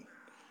God.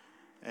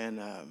 And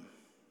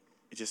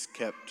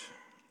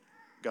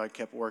God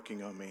kept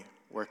working on me.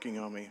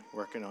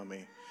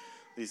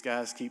 These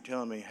guys keep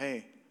telling me,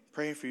 hey,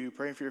 praying for you,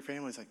 praying for your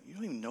family. It's like, you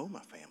don't even know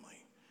my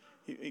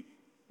family.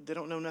 They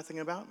don't know nothing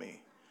about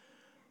me.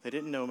 They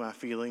didn't know my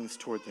feelings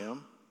toward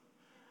them.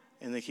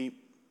 And they keep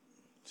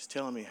just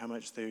telling me how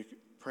much they're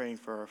praying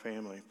for our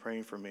family,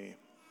 praying for me.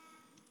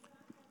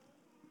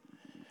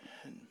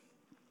 And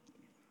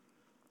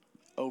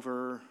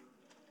over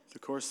the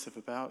course of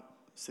about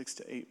 6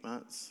 to 8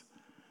 months,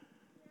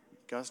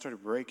 God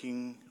started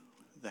breaking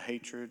the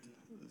hatred,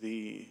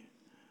 the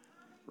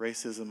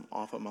racism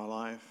off of my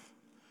life.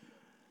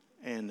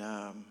 And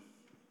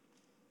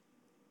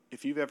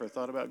if you've ever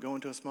thought about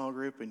going to a small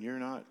group and you're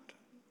not,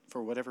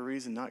 for whatever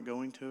reason, not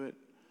going to it,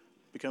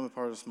 become a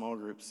part of small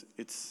groups.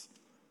 It's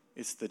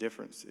the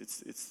difference.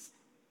 It's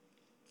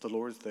the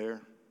Lord's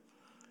there.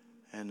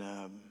 And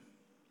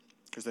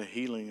there's a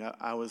healing.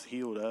 I was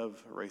healed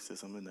of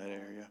racism in that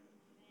area.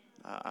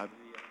 I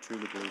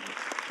truly believe it.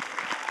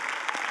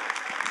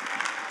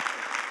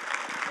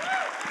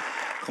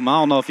 Come on,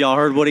 I don't know if y'all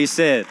heard what he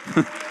said.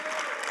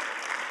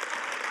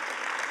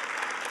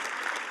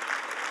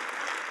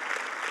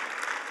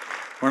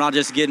 We're not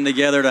just getting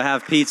together to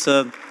have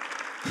pizza,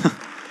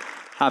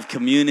 have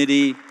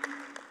community.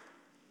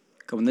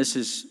 Come on, this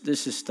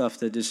is stuff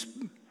that just,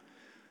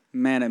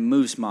 man, it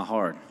moves my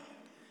heart.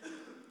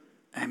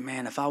 And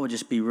man, if I would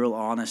just be real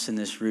honest in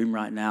this room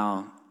right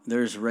now,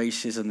 there's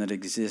racism that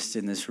exists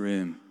in this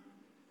room.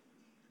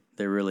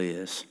 There really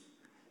is.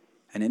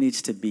 And it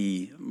needs to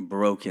be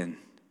broken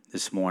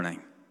this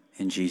morning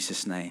in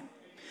Jesus' name.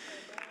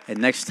 And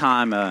next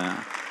time,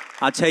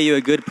 I'll tell you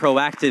a good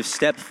proactive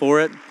step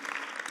for it.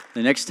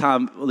 The next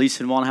time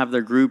Lisa and Juan have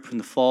their group in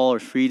the fall or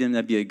Freedom,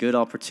 that'd be a good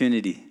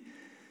opportunity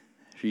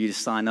for you to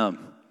sign up.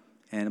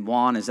 And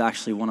Juan is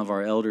actually one of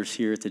our elders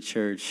here at the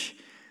church.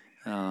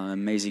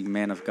 Amazing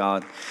man of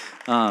God.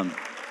 You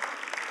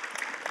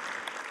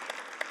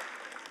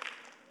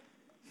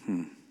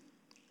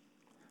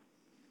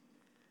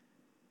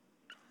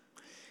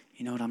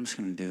know what? I'm just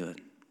going to do it.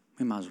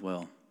 We might as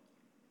well.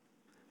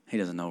 He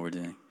doesn't know what we're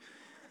doing.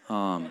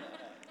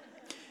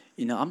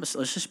 You know, we're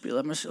just going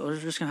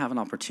to have an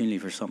opportunity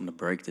for something to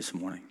break this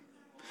morning.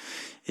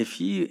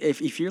 If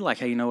you're like,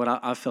 hey, you know what?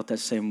 I felt that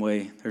same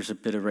way. There's a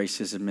bit of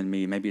racism in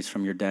me. Maybe it's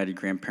from your dad, your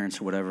grandparents,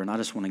 or whatever, and I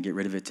just want to get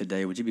rid of it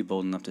today. Would you be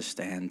bold enough to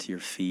stand to your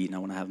feet? And I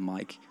want to have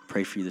Mike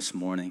pray for you this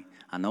morning.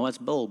 I know it's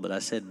bold, but I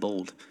said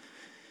bold.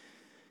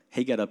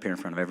 He got up here in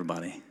front of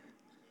everybody.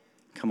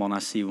 Come on, I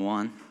see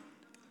one.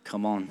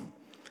 Come on.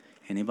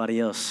 Anybody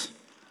else?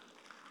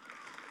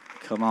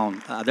 Come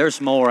on.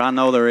 There's more. I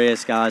know there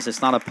is, guys.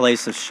 It's not a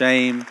place of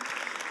shame.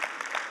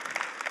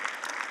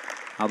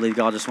 I believe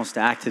God just wants to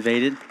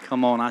activate it.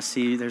 Come on, I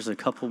see there's a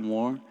couple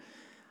more.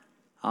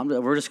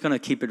 We're just going to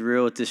keep it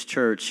real at this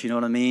church. You know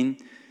what I mean?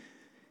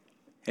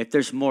 If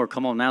there's more,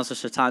 come on. Now's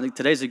just the time.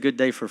 Today's a good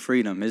day for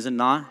freedom, is it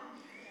not?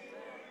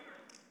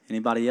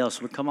 Anybody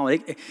else? Well, come on.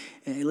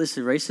 Hey,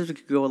 listen, racism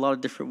could go a lot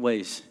of different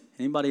ways.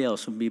 Anybody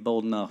else would be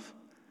bold enough?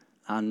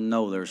 I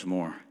know there's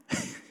more.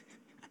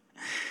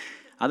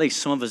 I think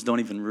some of us don't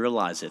even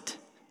realize it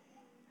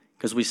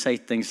because we say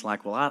things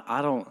like, well,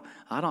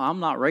 I'm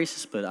not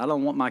racist, but I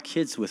don't want my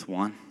kids with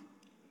one.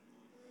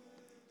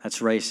 That's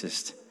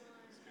racist.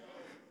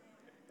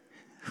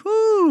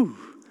 Whoo!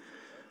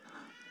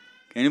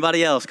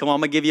 Anybody else? Come on,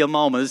 I'm going to give you a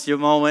moment. This is your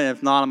moment.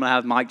 If not, I'm going to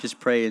have Mike just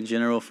pray in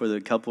general for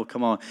the couple.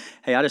 Come on.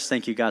 Hey, I just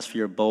thank you guys for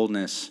your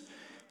boldness.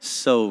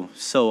 So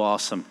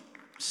awesome.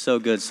 So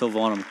good, so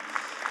vulnerable.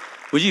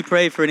 Would you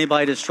pray for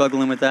anybody that's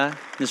struggling with that in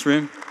this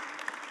room?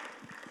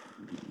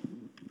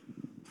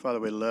 Father,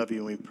 we love you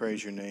and we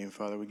praise your name.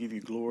 Father, we give you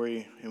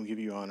glory and we give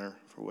you honor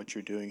for what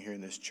you're doing here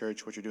in this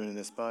church, what you're doing in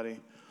this body.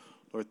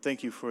 Lord,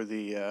 thank you for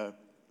the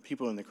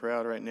people in the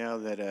crowd right now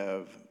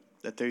they're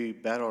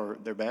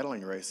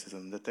battling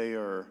racism, that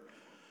they're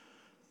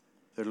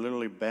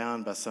literally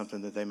bound by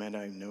something that they may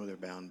not even know they're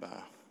bound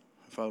by.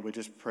 Father, we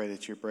just pray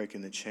that you're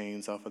breaking the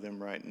chains off of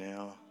them right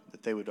now,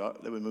 that they would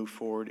move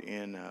forward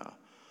in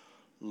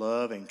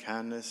love and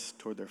kindness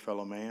toward their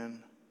fellow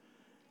man.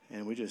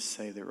 And we just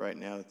say that right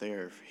now that they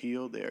are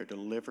healed, they are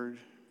delivered,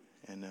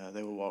 and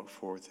they will walk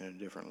forth in a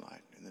different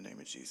light. In the name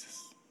of Jesus.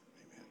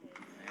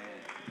 Amen.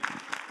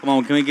 Come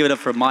on, can we give it up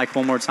for Mike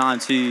one more time,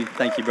 too?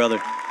 Thank you, brother.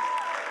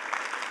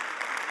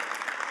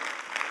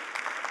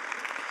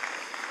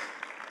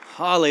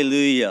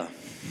 Hallelujah.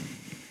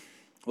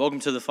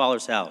 Welcome to the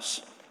Father's house.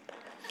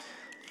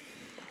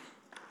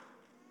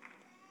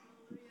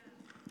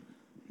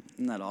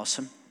 Isn't that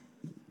awesome?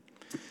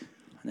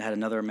 I had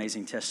another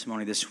amazing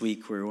testimony this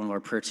week where one of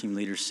our prayer team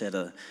leaders said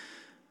a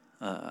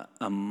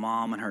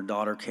mom and her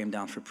daughter came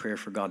down for prayer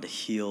for God to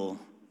heal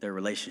their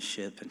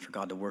relationship and for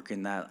God to work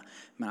in that.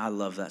 Man, I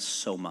love that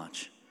so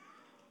much.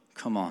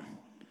 Come on.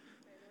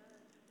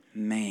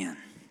 Man,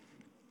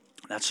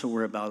 that's what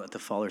we're about at the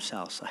Father's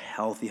house, a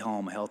healthy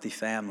home, a healthy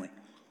family.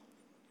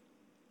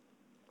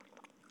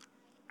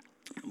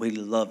 We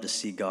love to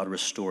see God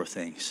restore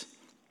things.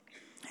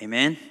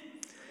 Amen?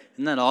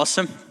 Isn't that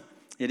awesome?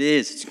 It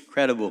is. It's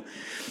incredible.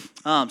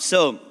 Man,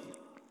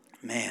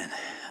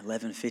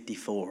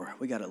 11:54.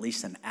 We got at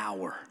least an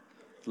hour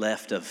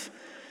left of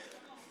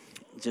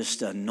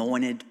just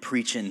anointed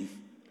preaching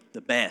the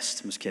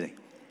best. I'm just kidding.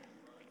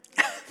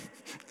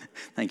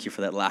 Thank you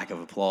for that lack of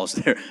applause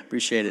there.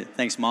 Appreciate it.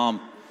 Thanks, Mom.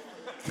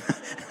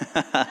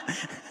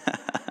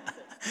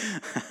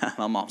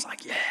 My mom's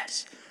like,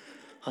 yes,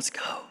 let's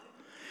go.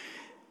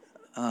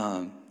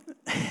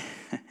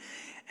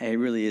 Hey, it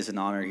really is an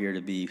honor here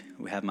to be.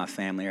 We have my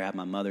family here. I have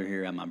my mother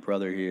here. I have my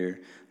brother here.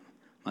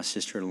 My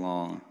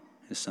sister-in-law.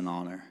 It's an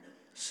honor.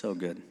 So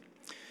good.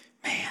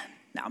 Man,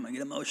 now I'm going to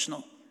get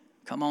emotional.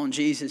 Come on,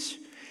 Jesus.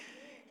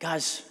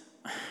 Guys,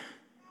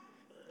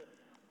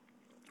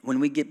 when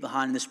we get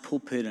behind this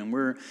pulpit and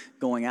we're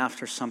going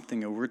after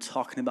something or we're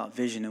talking about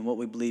vision and what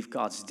we believe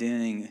God's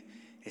doing,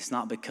 it's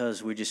not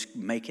because we're just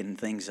making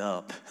things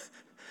up.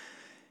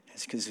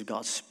 It's because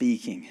God's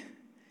speaking.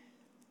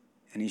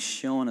 And he's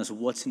showing us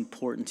what's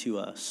important to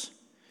us.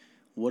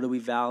 What do we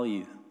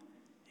value,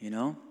 you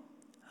know?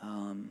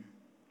 And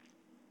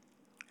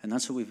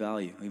that's what we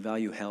value. We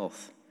value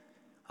health.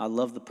 I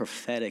love the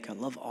prophetic. I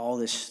love all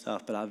this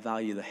stuff, but I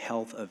value the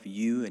health of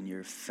you and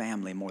your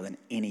family more than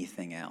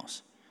anything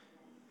else.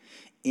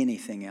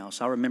 Anything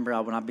else. I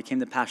remember when I became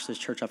the pastor of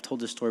this church, I've told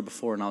this story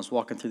before, and I was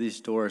walking through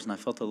these doors, and I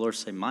felt the Lord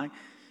say, Mike,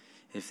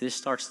 if this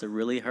starts to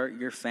really hurt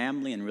your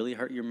family and really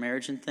hurt your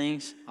marriage and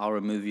things, I'll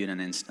remove you in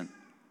an instant.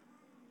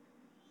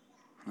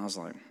 And I was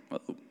like,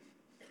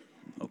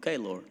 whoa, Okay,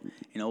 Lord.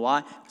 You know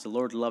why? Because the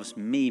Lord loves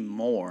me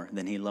more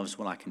than he loves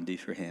what I can do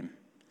for him.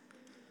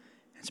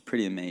 It's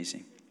pretty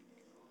amazing.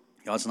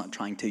 God's not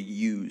trying to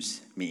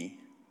use me.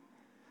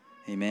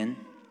 Amen?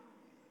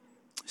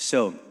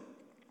 So,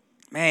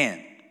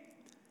 man,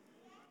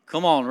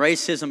 come on,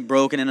 racism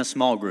broken in a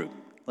small group.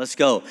 Let's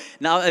go.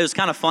 Now, it was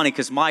kind of funny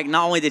because Mike,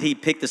 not only did he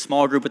pick the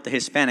small group with the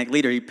Hispanic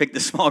leader, he picked the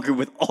small group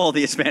with all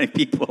the Hispanic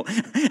people.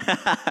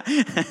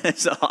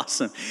 That's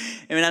awesome.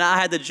 I mean, I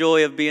had the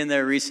joy of being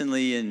there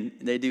recently, and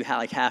they do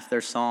like half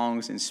their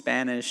songs in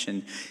Spanish,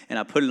 and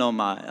I put it on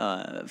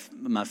my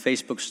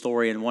Facebook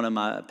story, and one of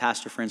my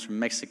pastor friends from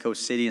Mexico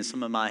City and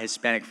some of my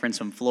Hispanic friends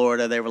from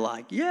Florida, they were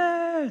like,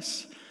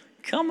 yes,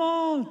 come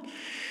on.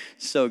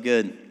 So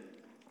good.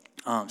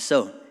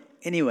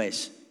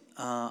 Anyways,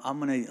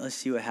 let's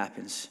see what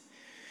happens.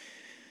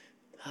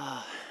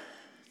 I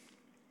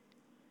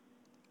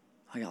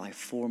got like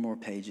 4 more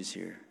pages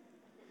here.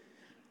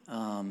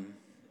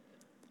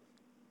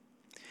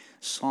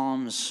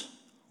 Psalms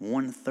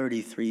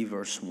 133,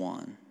 verse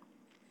 1.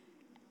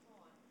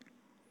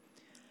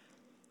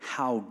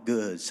 How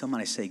good,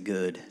 somebody say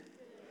good,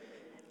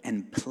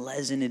 and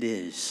pleasant it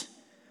is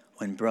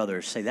when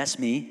brothers, say that's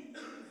me,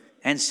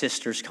 and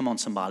sisters, come on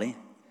somebody.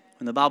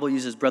 When the Bible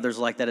uses brothers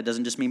like that, it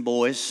doesn't just mean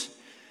boys.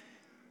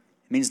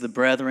 It means the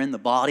brethren, the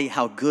body.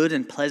 How good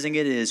and pleasant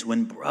it is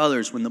when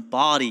brothers, when the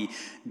body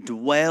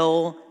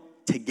dwell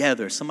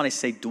together. Somebody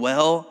say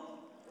dwell.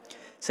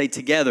 Say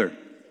together.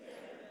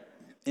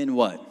 In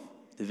what?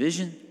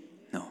 Division?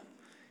 No.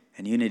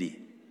 In unity.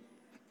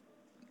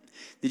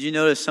 Did you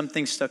notice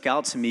something stuck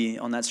out to me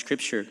on that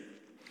scripture?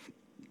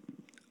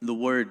 The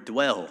word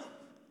dwell.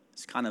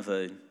 It's kind of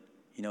a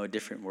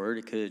different word.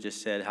 It could have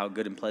just said how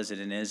good and pleasant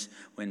it is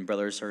when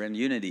brothers are in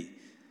unity.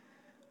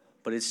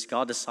 But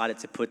God decided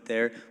to put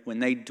there when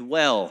they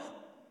dwell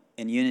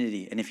in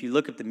unity. And if you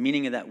look at the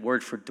meaning of that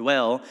word for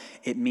dwell,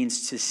 it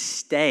means to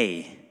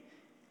stay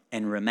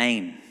and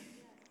remain.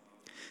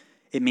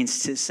 It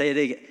means to say it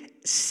again,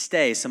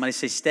 stay. Somebody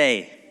say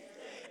stay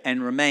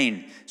and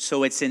remain.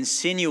 So it's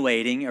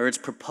insinuating or it's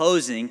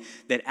proposing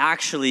that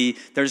actually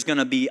there's going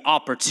to be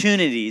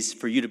opportunities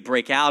for you to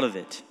break out of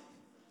it.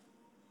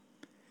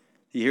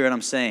 You hear what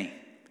I'm saying?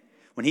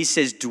 When he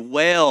says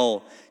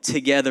dwell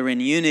together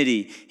in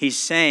unity, he's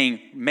saying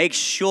make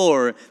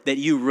sure that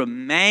you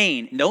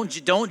remain.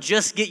 Don't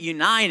just get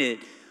united,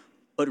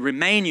 but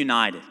remain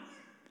united.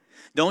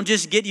 Don't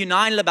just get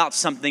united about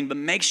something, but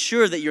make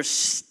sure that you're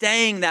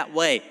staying that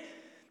way,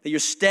 that you're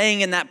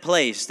staying in that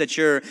place, that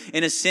you're,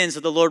 in a sense,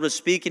 that the Lord was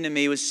speaking to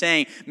me, was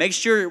saying, make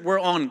sure we're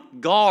on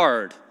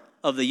guard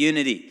of the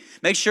unity.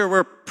 Make sure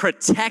we're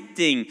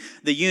protecting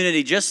the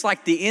unity. Just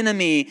like the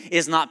enemy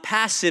is not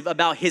passive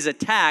about his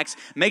attacks,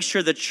 make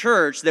sure the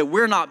church that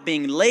we're not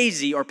being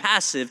lazy or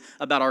passive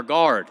about our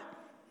guard.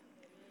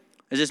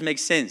 Does this make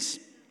sense?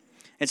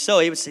 And so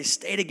he would say,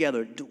 stay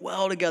together,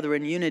 dwell together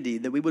in unity,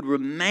 that we would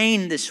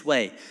remain this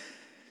way.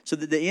 So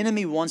that the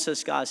enemy wants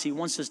us, guys, he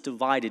wants us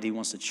divided. He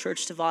wants the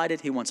church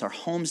divided. He wants our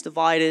homes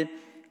divided.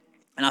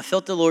 And I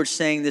felt the Lord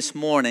saying this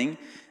morning,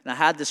 and I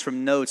had this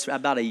from notes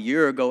about a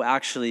year ago,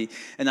 actually.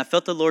 And I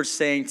felt the Lord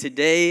saying,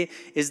 today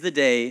is the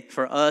day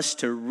for us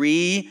to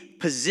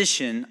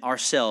reposition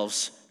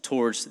ourselves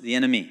towards the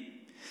enemy,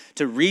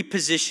 to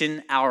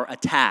reposition our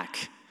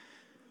attack.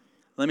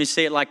 Let me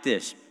say it like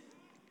this.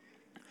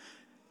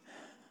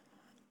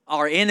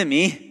 Our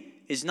enemy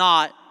is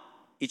not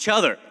each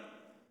other.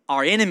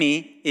 Our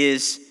enemy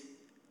is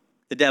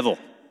the devil.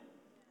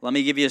 Let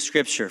me give you a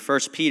scripture. 1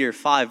 Peter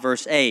 5,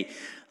 verse 8.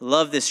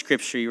 Love this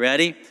scripture. You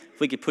ready? If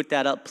we could put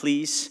that up,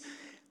 please.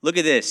 Look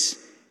at this.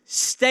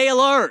 Stay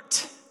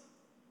alert.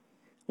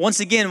 Once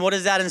again, what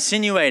is that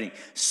insinuating?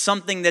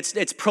 Something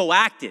it's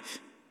proactive,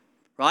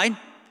 right?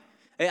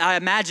 I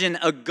imagine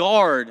a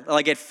guard,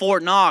 like at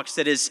Fort Knox,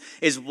 that is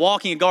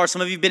walking a guard.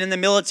 Some of you have been in the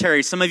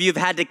military. Some of you have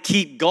had to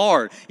keep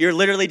guard. You're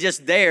literally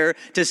just there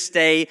to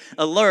stay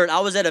alert.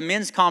 I was at a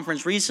men's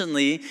conference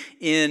recently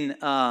in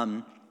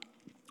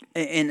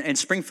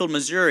Springfield,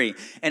 Missouri,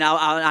 and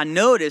I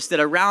noticed that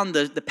around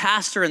the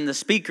pastor and the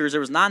speakers,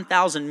 there was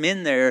 9,000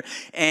 men there,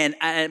 and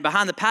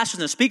behind the pastors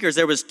and the speakers,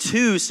 there was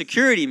 2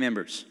 security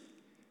members.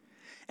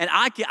 And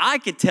I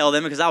could tell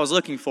them because I was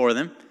looking for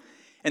them.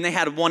 And they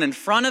had one in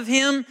front of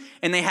him,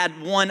 and they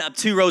had one up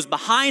 2 rows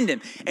behind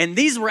him. And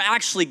these were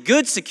actually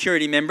good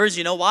security members.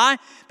 You know why?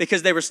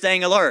 Because they were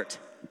staying alert.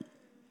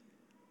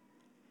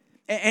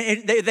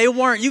 And they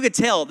weren't, you could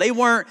tell, they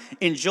weren't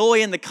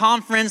enjoying the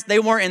conference. They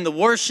weren't in the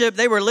worship.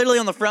 They were literally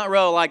on the front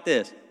row like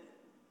this.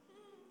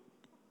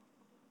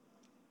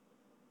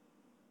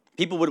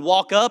 People would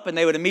walk up, and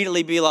they would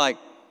immediately be like,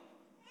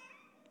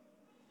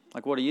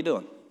 what are you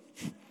doing?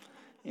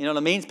 You know what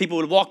I mean? People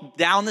would walk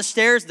down the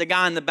stairs. The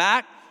guy in the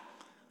back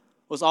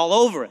was all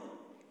over it.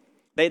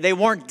 They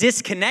weren't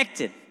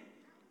disconnected.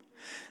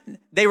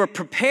 They were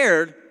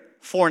prepared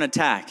for an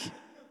attack.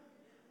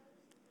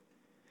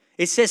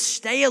 It says,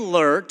 stay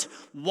alert,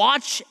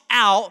 watch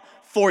out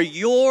for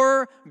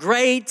your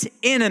great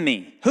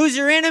enemy. Who's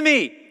your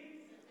enemy?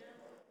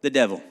 The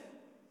devil.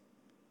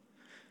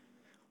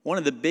 One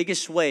of the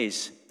biggest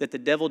ways that the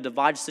devil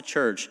divides the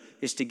church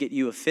is to get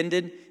you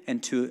offended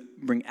and to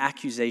bring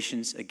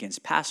accusations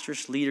against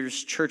pastors,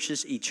 leaders,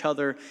 churches, each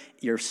other,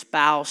 your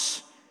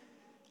spouse.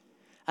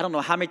 I don't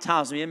know how many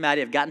times me and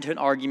Maddie have gotten to an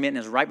argument,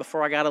 and it's right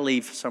before I got to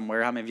leave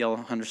somewhere. How many of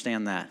y'all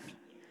understand that?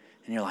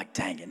 And you're like,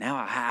 dang it, now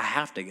I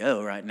have to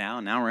go right now.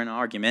 And now we're in an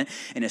argument.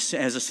 And as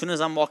soon as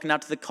I'm walking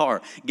out to the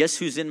car, guess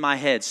who's in my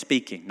head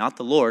speaking? Not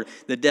the Lord,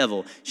 the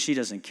devil. She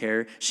doesn't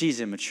care.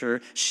 She's immature.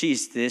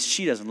 She's this.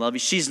 She doesn't love you.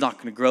 She's not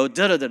going to grow.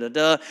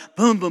 Da-da-da-da-da.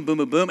 Boom, boom, boom,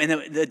 boom, boom.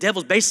 And the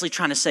devil's basically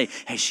trying to say,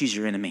 hey, she's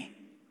your enemy.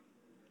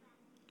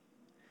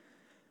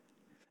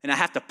 And I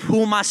have to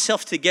pull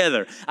myself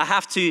together. I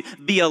have to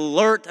be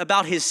alert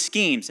about his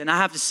schemes. And I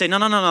have to say,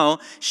 no.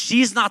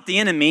 She's not the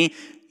enemy.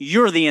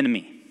 You're the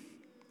enemy.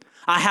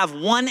 I have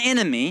one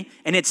enemy,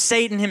 and it's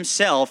Satan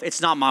himself.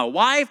 It's not my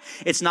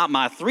wife. It's not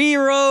my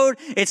 3-year-old.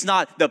 It's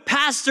not the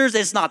pastors.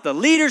 It's not the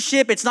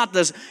leadership. It's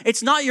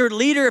not your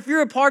leader. If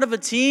you're a part of a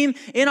team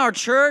in our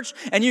church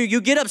and you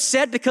get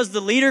upset because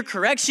the leader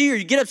corrects you, or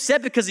you get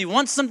upset because he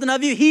wants something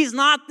of you, he's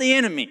not the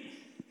enemy.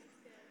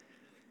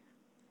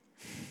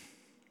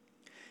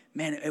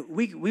 Man,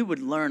 we would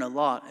learn a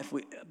lot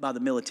by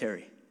the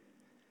military.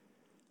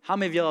 How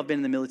many of y'all have been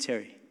in the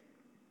military?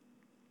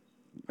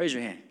 Raise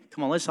your hand.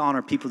 Come on, let's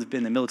honor people who've been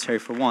in the military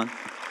for one.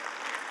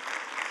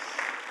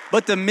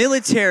 But the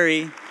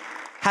military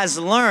has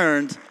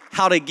learned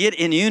how to get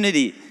in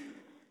unity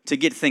to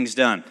get things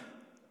done.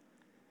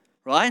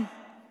 Right?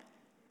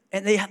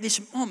 And they have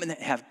this moment,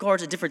 they have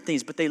guards and different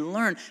things, but they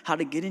learn how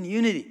to get in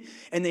unity.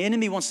 And the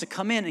enemy wants to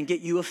come in and get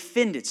you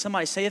offended.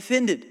 Somebody say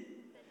offended.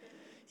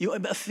 You're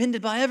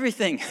offended by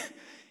everything.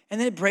 And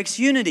then it breaks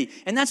unity.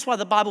 And that's why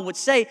the Bible would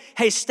say,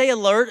 hey, stay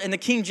alert. In the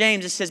King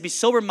James, it says, be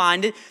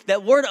sober-minded.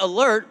 That word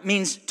alert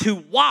means to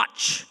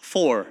watch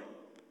for.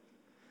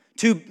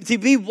 To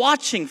be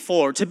watching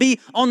for. To be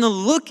on the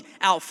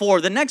lookout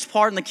for. The next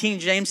part in the King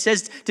James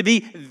says to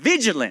be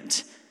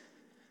vigilant.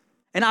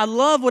 And I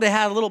love what it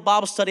had, a little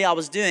Bible study I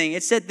was doing.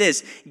 It said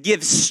this,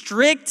 give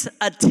strict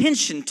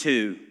attention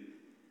to,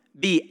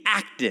 be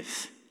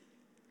active.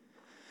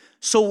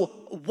 So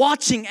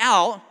watching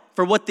out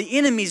for what the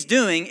enemy's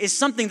doing is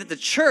something that the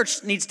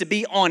church needs to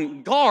be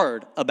on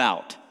guard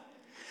about.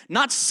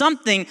 Not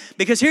something,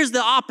 because here's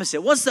the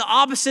opposite. What's the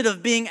opposite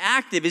of being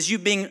active? Is you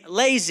being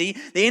lazy.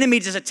 The enemy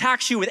just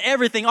attacks you with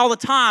everything all the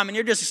time, and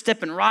you're just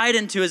stepping right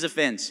into his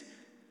offense.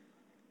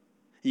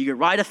 You get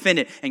right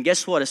offended. And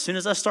guess what? As soon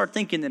as I start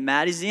thinking that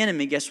Maddie's the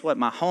enemy, guess what?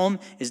 My home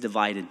is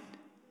divided.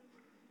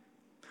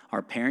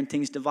 Our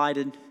parenting's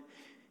divided.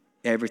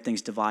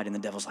 Everything's divided. And the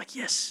devil's like,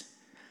 yes,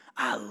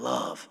 I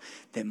love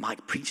that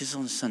Mike preaches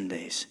on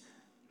Sundays,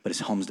 but his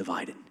home's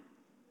divided.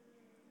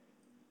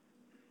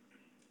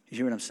 You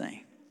hear what I'm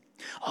saying?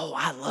 Oh,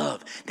 I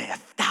love that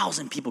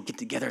 1,000 people get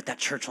together at that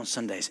church on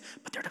Sundays,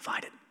 but they're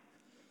divided.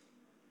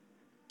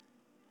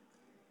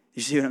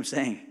 You see what I'm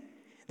saying?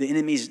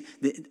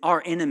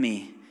 Our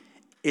enemy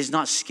is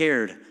not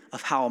scared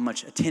of how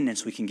much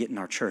attendance we can get in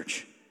our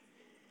church.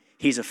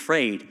 He's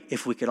afraid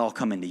if we could all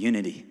come into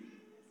unity.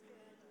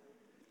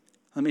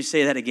 Let me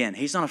say that again.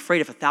 He's not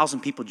afraid if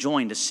 1,000 people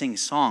join to sing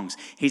songs.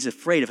 He's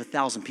afraid if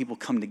 1,000 people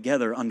come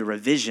together under a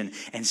vision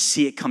and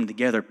see it come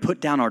together,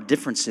 put down our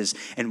differences,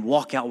 and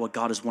walk out what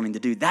God is wanting to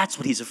do. That's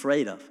what he's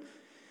afraid of.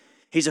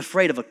 He's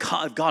afraid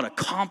of God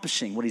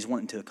accomplishing what he's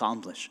wanting to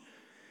accomplish,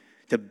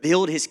 to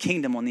build his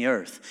kingdom on the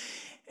earth.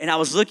 And I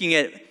was looking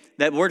at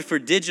that word for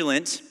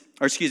vigilant.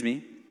 Everybody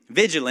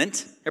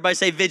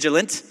say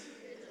vigilant.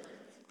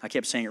 I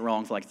kept saying it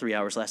wrong for like 3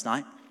 hours last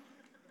night.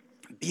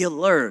 Be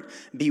alert,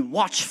 be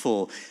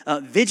watchful.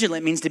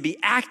 Vigilant means to be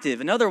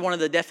active. Another one of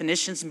the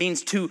definitions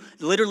means to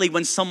literally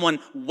when someone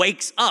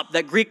wakes up.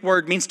 That Greek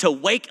word means to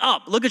wake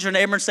up. Look at your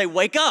neighbor and say,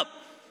 wake up.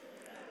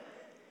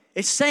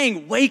 It's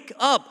saying wake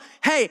up.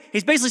 Hey,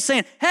 he's basically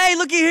saying, hey,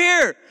 looky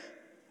here.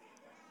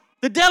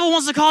 The devil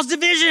wants to cause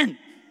division.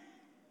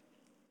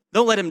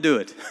 Don't let him do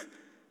it.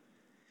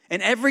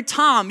 And every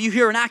time you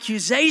hear an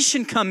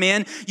accusation come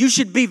in, it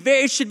should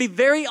be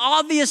very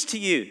obvious to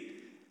you.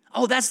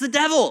 Oh, that's the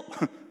devil.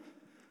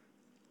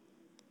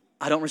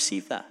 I don't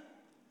receive that.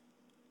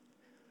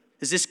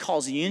 Does this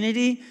cause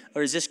unity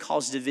or does this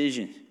cause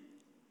division?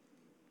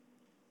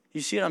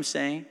 You see what I'm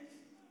saying?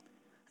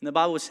 And the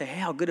Bible would say,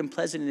 hey, how good and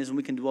pleasant it is when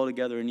we can dwell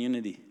together in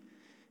unity.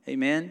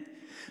 Amen?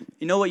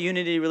 You know what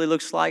unity really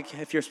looks like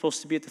if you're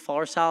supposed to be at the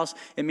Faller's house?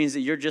 It means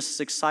that you're just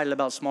as excited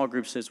about small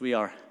groups as we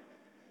are.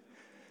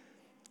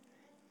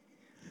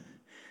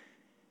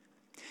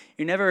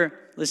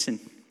 Listen,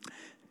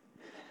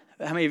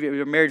 how many of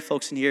you are married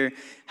folks in here?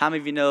 How many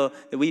of you know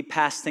that we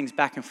pass things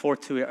back and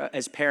forth to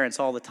as parents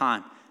all the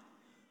time?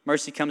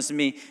 Mercy comes to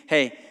me,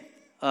 hey,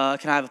 can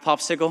I have a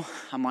popsicle?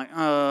 I'm like,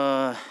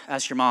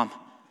 ask your mom.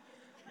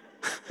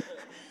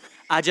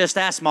 I just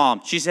asked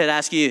mom. She said,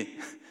 ask you.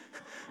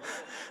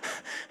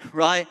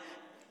 Right?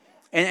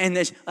 And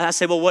I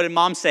said, well, what did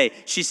mom say?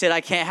 She said,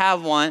 I can't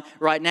have one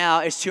right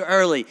now. It's too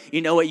early.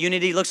 You know what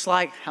unity looks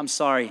like? I'm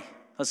sorry.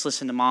 Let's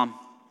listen to mom.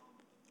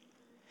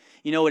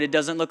 You know what it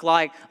doesn't look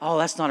like? Oh,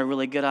 that's not a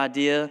really good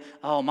idea.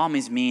 Oh,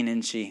 mommy's mean,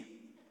 isn't she?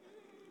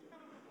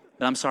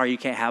 but I'm sorry you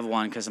can't have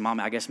one because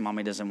I guess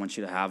mommy doesn't want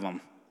you to have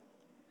them.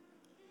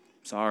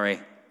 Sorry.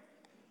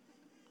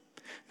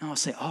 No, I'll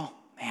say, oh,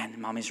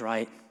 man, mommy's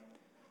right.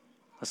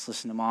 Let's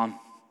listen to mom.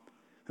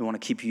 We want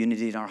to keep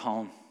unity in our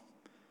home.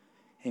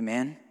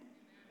 Amen?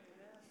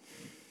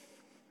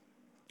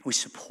 We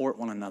support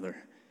one another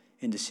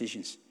in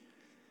decisions.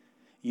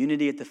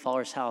 Unity at the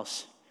Father's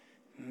house.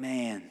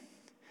 Man.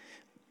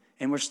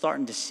 And we're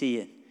starting to see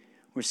it.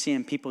 We're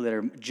seeing people that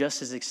are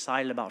just as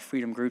excited about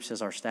freedom groups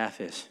as our staff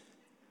is.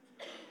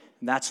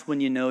 That's when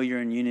you know you're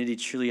in unity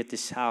truly at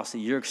this house, that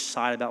you're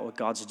excited about what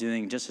God's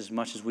doing just as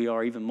much as we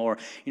are, even more.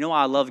 You know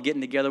why I love getting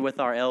together with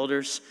our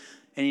elders?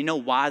 And you know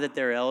why that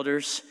they're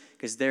elders?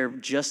 Because they're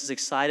just as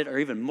excited or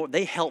even more.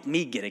 They help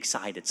me get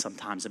excited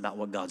sometimes about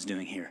what God's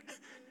doing here.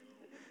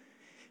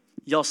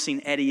 Y'all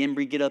seen Eddie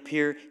Embry get up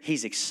here?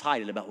 He's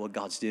excited about what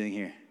God's doing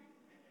here.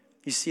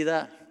 You see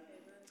that?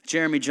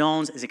 Jeremy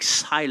Jones is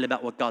excited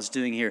about what God's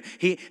doing here.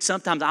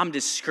 Sometimes I'm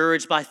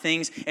discouraged by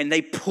things and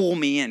they pull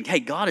me in. Hey,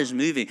 God is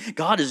moving.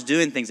 God is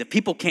doing things. If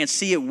people can't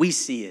see it, we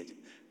see it.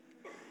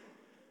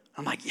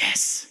 I'm like,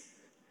 yes.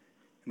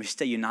 And we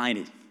stay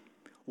united.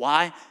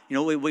 Why? You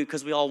know,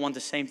 because we all want the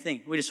same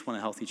thing. We just want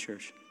a healthy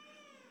church.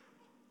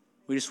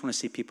 We just want to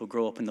see people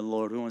grow up in the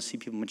Lord. We want to see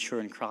people mature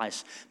in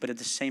Christ. But at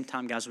the same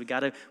time, guys, we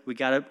gotta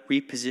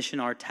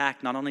reposition our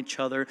attack, not on each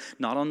other,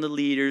 not on the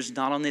leaders,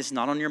 not on this,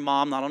 not on your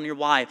mom, not on your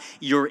wife.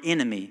 Your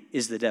enemy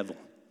is the devil.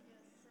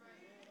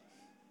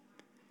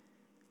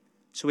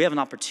 So we have an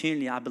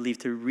opportunity, I believe,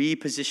 to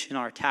reposition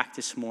our attack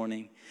this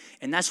morning.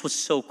 And that's what's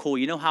so cool.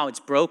 You know how it's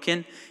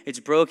broken? It's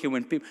broken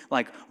when people,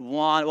 like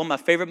one of my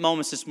favorite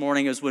moments this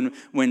morning is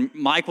when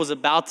Mike was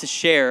about to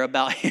share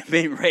about him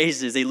being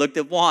raised. He looked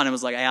at Juan and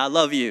was like, hey, I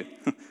love you.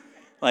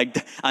 Like,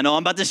 I know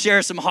I'm about to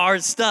share some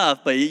hard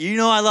stuff, but you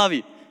know I love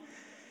you.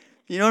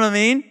 You know what I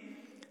mean?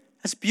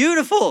 That's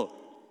beautiful.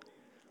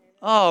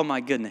 Oh,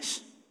 my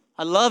goodness.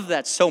 I love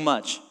that so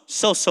much.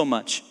 So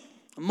much.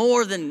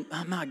 More than,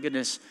 oh, my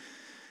goodness.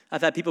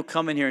 I've had people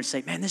come in here and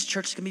say, man, this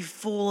church is going to be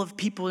full of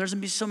people. There's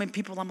going to be so many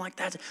people. I'm like,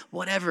 that's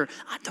whatever.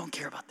 I don't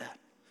care about that.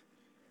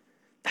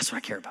 That's what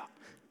I care about.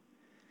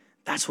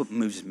 That's what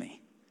moves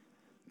me.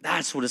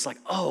 That's what it's like,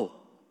 oh,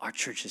 our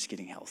church is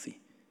getting healthy.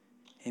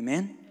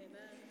 Amen?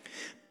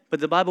 But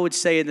the Bible would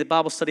say in the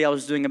Bible study I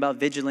was doing about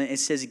vigilant, it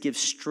says give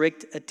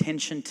strict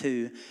attention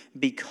to,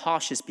 be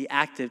cautious, be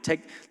active.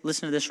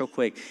 Listen to this real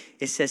quick.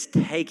 It says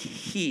take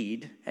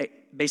heed,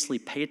 basically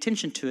pay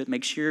attention to it,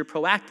 make sure you're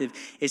proactive.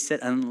 It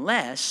said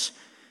unless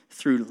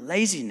through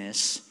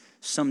laziness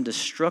some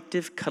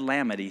destructive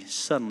calamity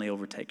suddenly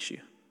overtakes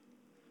you.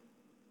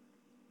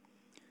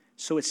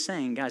 So it's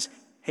saying, guys,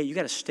 hey, you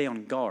got to stay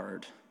on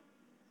guard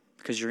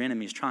because your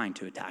enemy is trying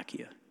to attack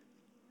you.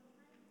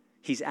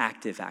 He's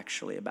active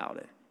actually about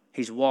it.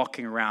 He's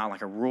walking around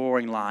like a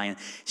roaring lion,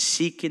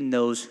 seeking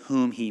those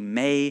whom he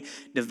may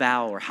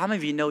devour. How many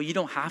of you know you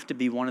don't have to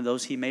be one of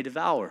those he may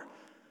devour?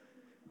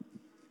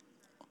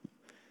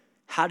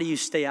 How do you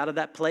stay out of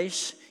that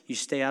place? You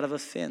stay out of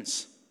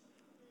offense.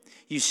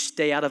 You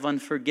stay out of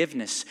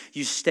unforgiveness.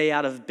 You stay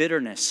out of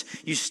bitterness.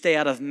 You stay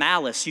out of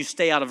malice. You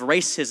stay out of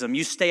racism.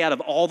 You stay out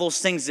of all those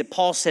things that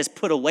Paul says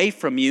put away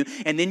from you,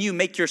 and then you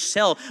make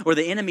yourself, or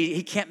the enemy,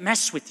 he can't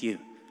mess with you.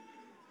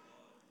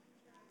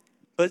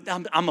 But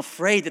I'm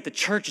afraid that the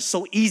church is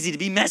so easy to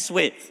be messed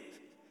with.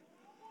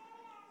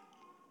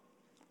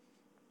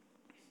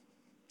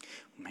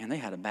 Man, they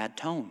had a bad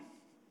tone.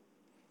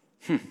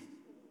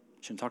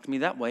 Shouldn't talk to me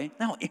that way.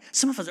 No,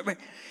 some of us are.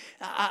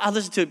 I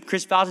listened to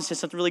Chris Fowler say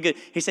something really good.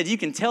 He said, you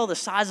can tell the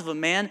size of a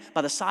man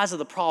by the size of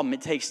the problem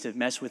it takes to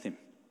mess with him.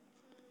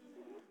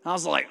 And I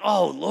was like,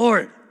 oh,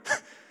 Lord,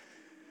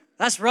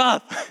 that's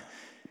rough.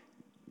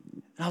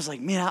 And I was like,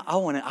 man,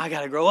 I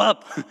got to grow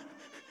up.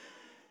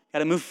 Got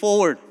to move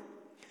forward.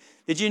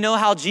 Did you know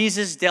how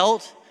Jesus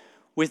dealt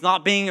with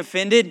not being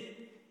offended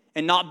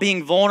and not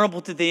being vulnerable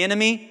to the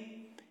enemy?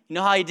 You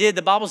know how he did?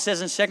 The Bible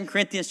says in 2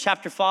 Corinthians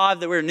chapter 5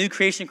 that we're a new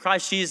creation in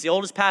Christ Jesus. The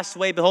old has passed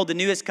away. Behold, the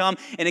new has come.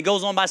 And it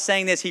goes on by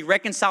saying this. He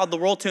reconciled the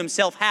world to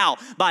himself. How?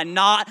 By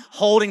not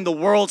holding the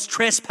world's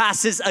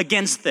trespasses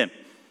against them.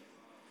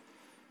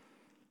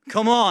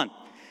 Come on.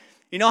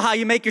 You know how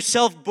you make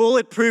yourself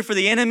bulletproof for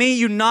the enemy?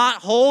 You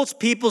not hold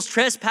people's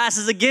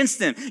trespasses against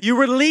them. You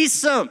release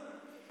them.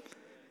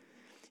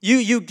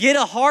 You get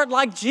a heart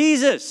like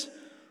Jesus.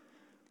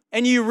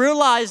 And you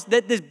realize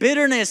that this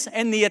bitterness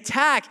and the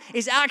attack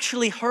is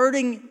actually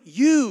hurting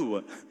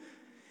you.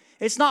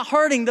 It's not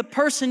hurting the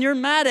person you're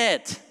mad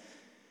at.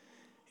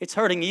 It's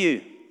hurting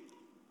you.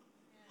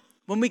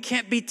 When we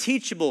can't be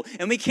teachable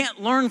and we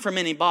can't learn from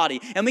anybody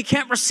and we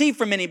can't receive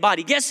from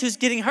anybody, guess who's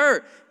getting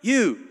hurt?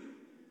 You.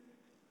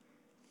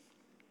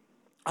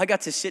 I got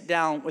to sit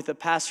down with a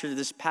pastor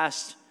this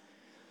past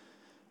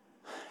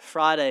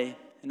Friday,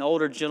 an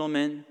older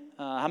gentleman.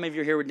 How many of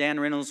you are here when Dan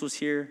Reynolds was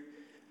here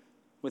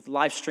with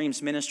Life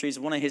Streams Ministries?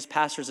 One of his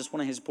pastors is one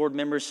of his board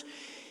members.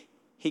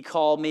 He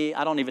called me.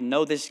 I don't even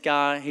know this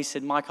guy. He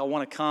said, Mike, I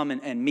want to come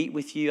and meet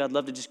with you. I'd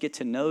love to just get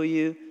to know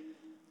you.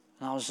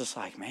 And I was just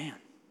like, man,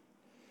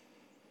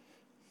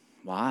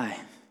 why?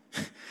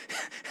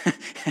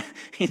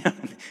 You know,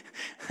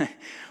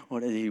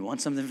 what did he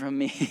want something from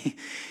me?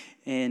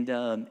 and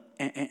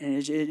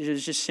it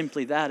was just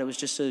simply that. It was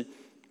just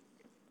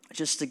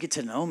to get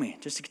to know me,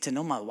 just to get to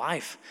know my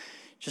wife,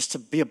 just to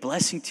be a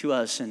blessing to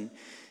us. And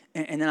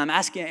then I'm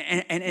asking,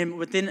 and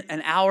within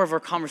an hour of our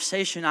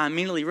conversation, I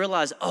immediately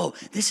realized, oh,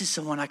 this is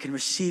someone I can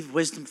receive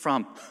wisdom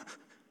from.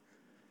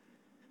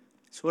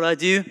 So what I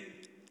do,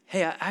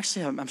 hey,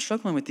 I'm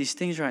struggling with these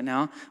things right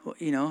now. Well,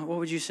 you know, what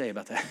would you say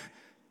about that?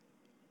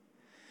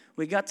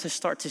 We got to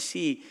start to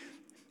see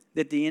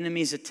that the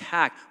enemy's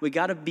attack, we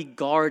got to be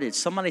guarded.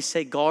 Somebody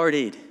say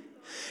guarded.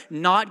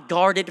 Not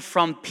guarded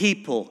from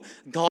people,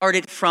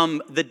 guarded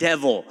from the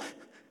devil,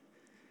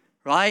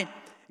 right?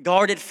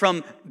 Guarded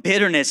from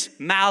bitterness,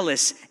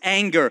 malice,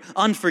 anger,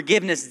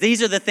 unforgiveness.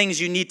 These are the things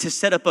you need to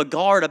set up a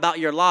guard about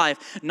your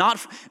life.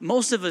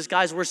 Most of us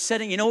guys, we're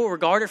setting, you know what we're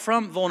guarded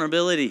from?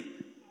 Vulnerability.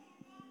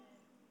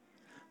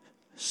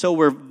 So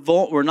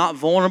we're not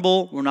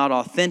vulnerable, we're not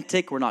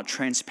authentic, we're not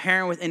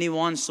transparent with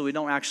anyone, so we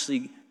don't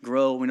actually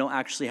grow, we don't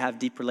actually have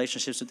deep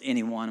relationships with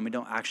anyone, and we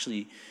don't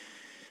actually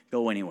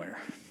go anywhere.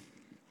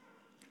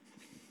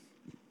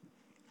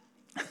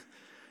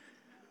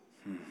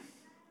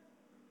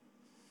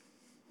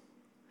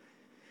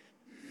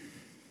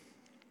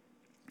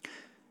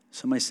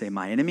 Somebody say,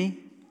 my enemy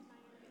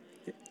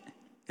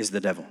is the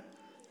devil.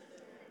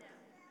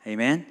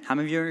 Amen? How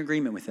many of you are in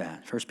agreement with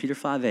that? 1 Peter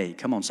 5:8.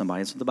 Come on, somebody.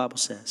 That's what the Bible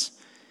says.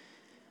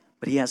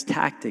 But he has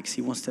tactics.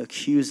 He wants to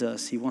accuse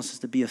us. He wants us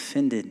to be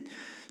offended.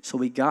 So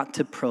we got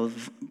to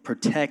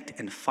protect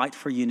and fight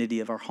for unity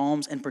of our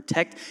homes and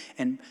protect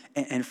and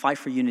fight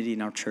for unity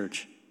in our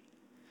church.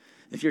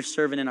 If you're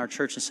serving in our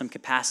church in some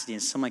capacity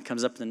and someone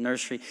comes up in the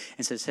nursery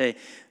and says, hey,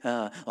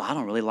 well, I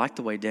don't really like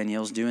the way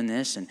Danielle's doing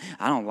this, and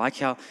I don't like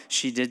how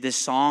she did this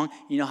song.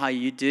 You know how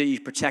you do it?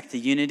 You protect the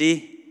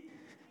unity.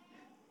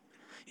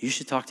 You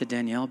should talk to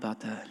Danielle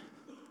about that.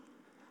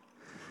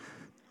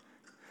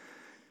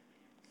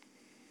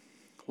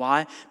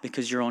 Why?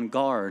 Because you're on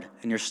guard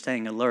and you're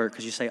staying alert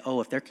because you say,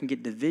 oh, if there can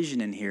get division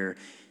in here,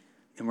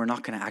 then we're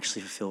not going to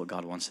actually fulfill what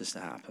God wants us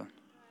to happen.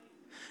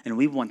 And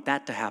we want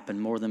that to happen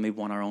more than we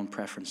want our own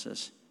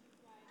preferences.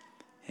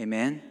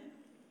 Amen?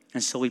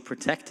 And so we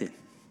protect it.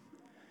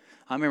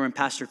 I remember when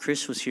Pastor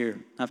Chris was here.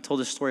 I've told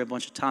this story a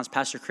bunch of times.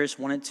 Pastor Chris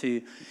wanted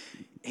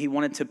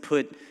to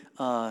put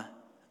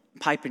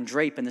pipe and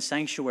drape in the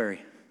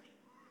sanctuary.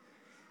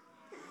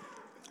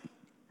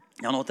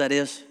 Y'all know what that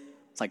is?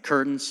 It's like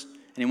curtains.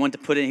 And he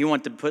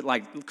wanted to put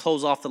like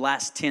close off the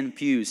last 10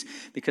 pews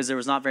because there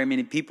was not very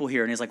many people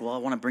here. And he's like, well, I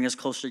want to bring us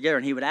closer together.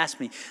 And he would ask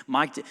me,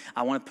 Mike,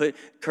 I want to put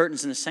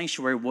curtains in the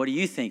sanctuary. What do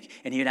you think?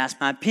 And he would ask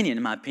my opinion.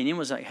 And my opinion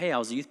was like, hey, I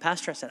was a youth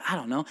pastor. I said, I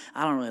don't know.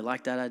 I don't really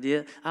like that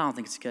idea. I don't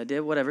think it's a good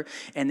idea, whatever.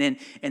 And then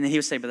he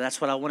would say, but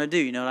that's what I want to do.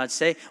 You know what I'd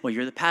say? Well,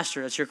 you're the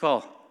pastor. That's your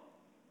call.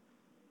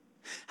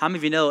 How many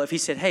of you know if he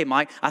said, hey,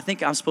 Mike, I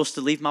think I'm supposed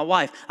to leave my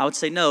wife, I would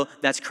say, no,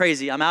 that's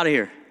crazy. I'm out of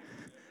here.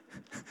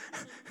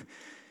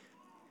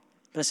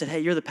 But I said, hey,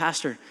 you're the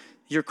pastor.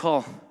 Your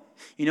call.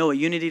 You know what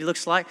unity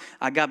looks like?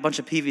 I got a bunch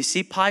of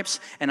PVC pipes,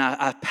 and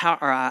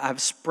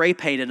I've spray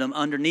painted them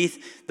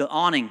underneath the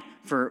awning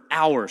for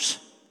hours.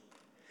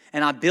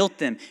 And I built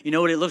them. You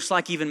know what it looks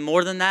like even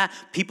more than that?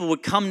 People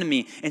would come to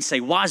me and say,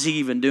 why is he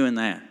even doing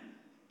that?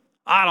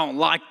 I don't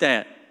like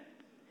that.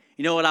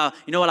 You know what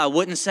I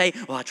wouldn't say?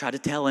 Well, I tried to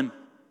tell him.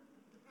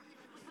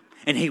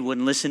 And he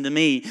wouldn't listen to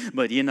me,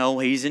 but you know,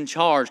 he's in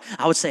charge.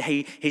 I would say,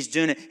 hey, he's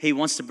doing it. He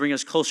wants to bring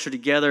us closer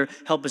together,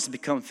 help us to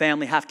become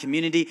family, have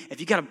community. If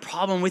you got a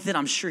problem with it,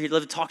 I'm sure he'd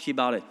love to talk to you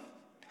about it.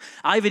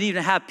 I would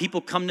even have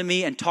people come to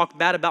me and talk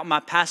bad about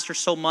my pastor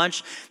so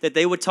much that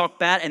they would talk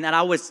bad and that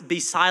I would be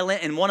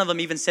silent. And one of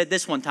them even said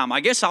this one time, I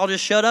guess I'll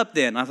just shut up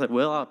then. I thought,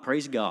 well,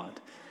 praise God.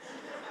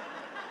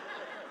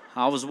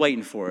 I was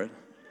waiting for it.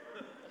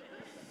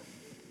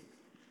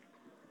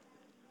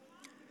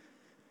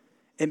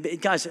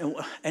 And guys,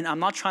 and I'm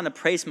not trying to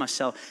praise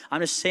myself.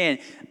 I'm just saying,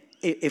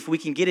 if we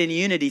can get in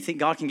unity, think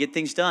God can get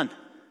things done.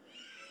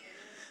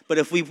 But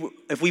if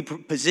we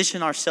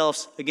position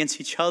ourselves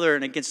against each other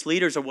and against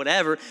leaders or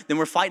whatever, then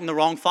we're fighting the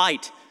wrong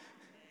fight.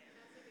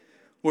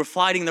 We're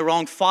fighting the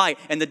wrong fight,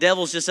 and the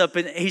devil's just up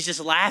and he's just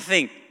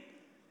laughing.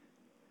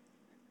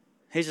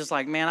 He's just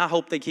like, man, I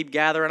hope they keep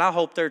gathering. I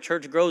hope their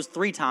church grows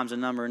 3 times the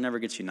number and never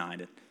gets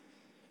united.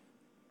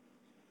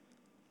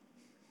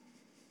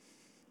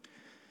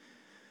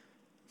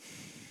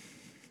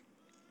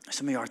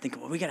 Some of you are thinking,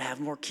 well, we got to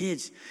have more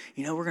kids.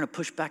 You know, we're going to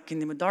push back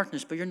into the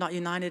darkness, but you're not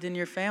united in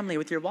your family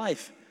with your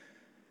wife.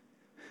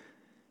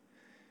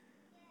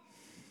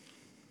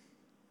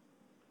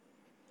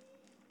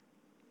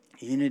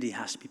 Unity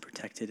has to be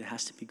protected. It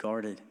has to be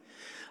guarded.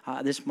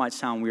 This might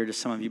sound weird to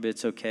some of you, but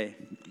it's okay.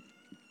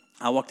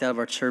 I walked out of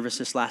our service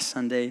this last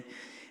Sunday,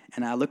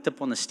 and I looked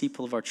up on the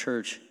steeple of our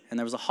church, and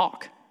there was a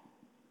hawk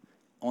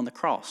on the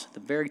cross at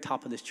the very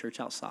top of this church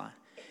outside.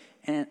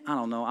 And I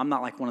don't know, I'm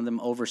not like one of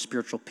them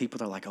over-spiritual people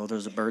that are like, oh, there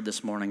was a bird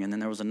this morning, and then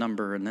there was a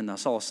number, and then I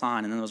saw a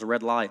sign, and then there was a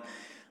red light.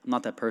 I'm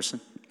not that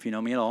person, if you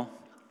know me at all.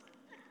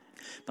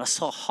 But I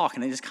saw a hawk,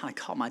 and it just kind of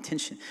caught my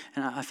attention.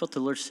 And I felt the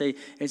Lord say,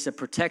 it's a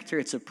protector,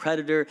 it's a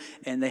predator,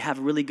 and they have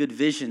really good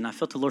vision. I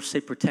felt the Lord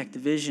say, protect the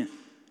vision.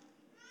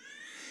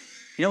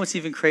 You know what's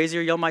even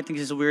crazier? Y'all might think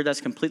this is weird.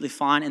 That's completely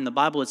fine. In the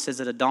Bible, it says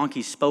that a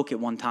donkey spoke at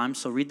one time.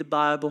 So read the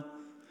Bible.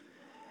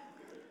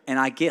 And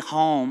I get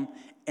home,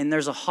 and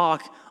there's a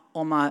hawk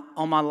on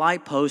my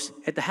light post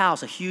at the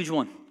house, a huge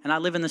one. And I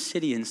live in the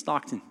city in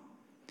Stockton.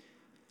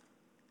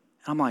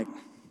 And I'm like,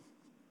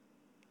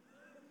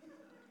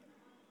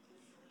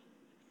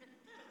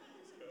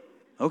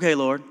 okay,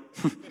 Lord.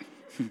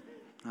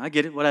 I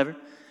get it, whatever.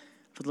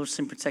 But the Lord's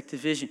saying protect the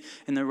vision.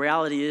 And the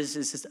reality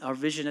is our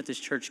vision at this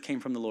church came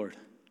from the Lord.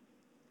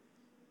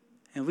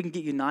 And we can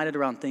get united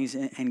around things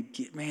and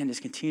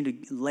just continue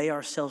to lay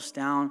ourselves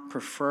down,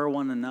 prefer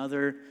one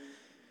another,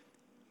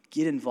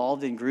 get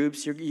involved in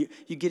groups. You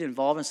get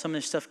involved in some of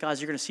this stuff,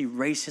 guys, you're going to see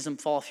racism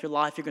fall off your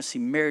life. You're going to see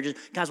marriages.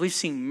 Guys, we've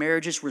seen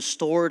marriages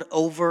restored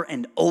over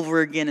and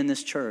over again in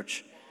this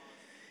church.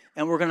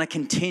 And we're going to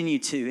continue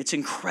to. It's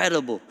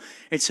incredible.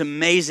 It's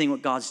amazing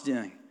what God's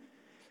doing.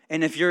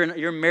 And if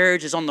your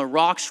marriage is on the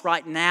rocks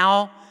right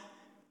now,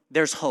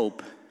 there's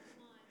hope.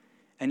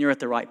 And you're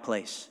at the right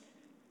place.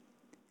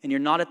 And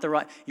you're at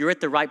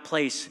the right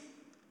place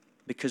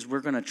because we're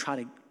going to try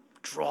to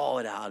draw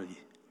it out of you.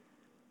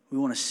 We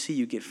want to see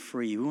you get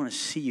free. We want to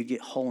see you get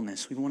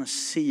wholeness. We want to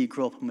see you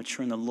grow up and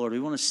mature in the Lord. We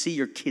want to see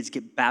your kids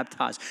get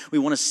baptized. We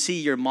want to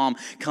see your mom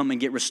come and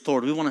get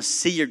restored. We want to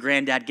see your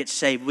granddad get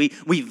saved.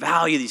 We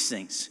value these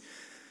things.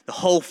 The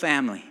whole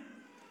family.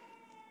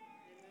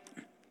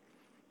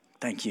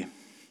 Thank you.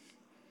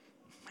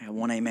 I got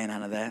one amen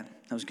out of that.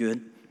 That was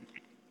good.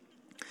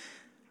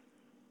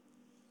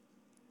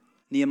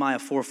 Nehemiah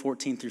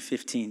 4:14 through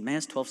 15. Man,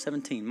 it's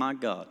 12:17. My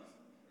God.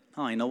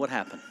 I don't even know what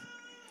happened.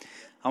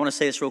 I want to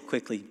say this real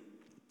quickly.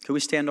 Could we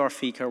stand to our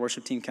feet? Could our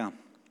worship team come?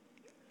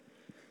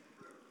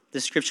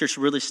 This scripture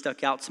really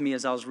stuck out to me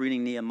as I was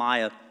reading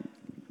Nehemiah.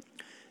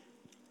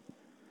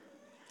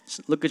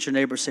 Look at your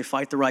neighbor and say,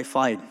 fight the right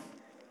fight.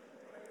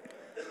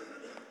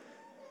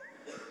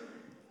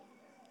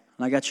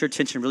 And I got your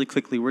attention really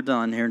quickly. We're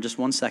done here in just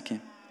 1 second.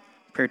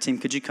 Prayer team,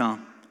 could you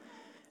come?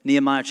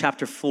 Nehemiah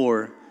chapter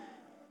 4,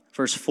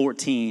 verse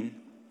 14.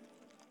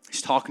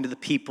 He's talking to the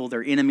people.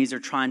 Their enemies are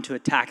trying to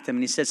attack them.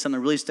 And he said something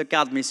that really stuck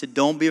out to me. He said,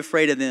 don't be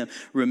afraid of them.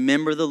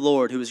 Remember the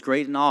Lord who is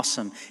great and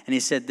awesome. And he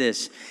said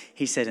this.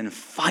 He said, and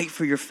fight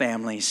for your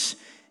families,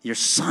 your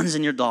sons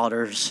and your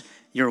daughters,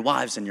 your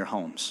wives and your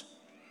homes.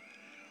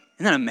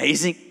 Isn't that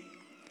amazing?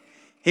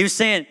 He was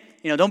saying,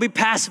 don't be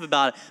passive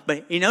about it.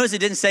 But you notice it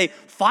didn't say,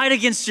 fight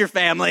against your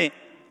family,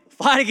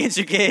 fight against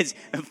your kids,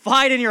 and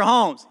fight in your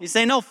homes. He's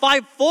saying, no,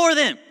 fight for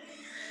them.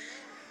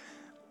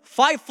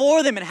 Fight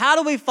for them. And how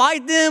do we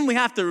fight them? We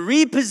have to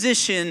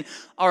reposition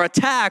our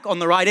attack on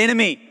the right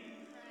enemy.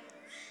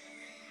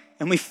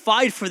 And we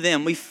fight for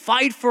them. We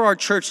fight for our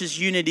church's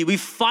unity. We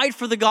fight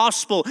for the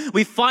gospel.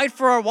 We fight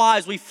for our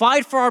wives. We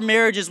fight for our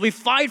marriages. We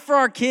fight for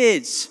our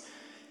kids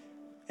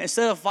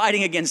instead of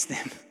fighting against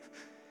them.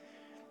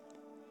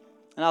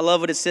 And I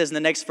love what it says in the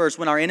next verse.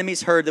 When our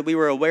enemies heard that we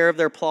were aware of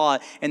their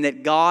plot and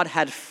that God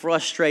had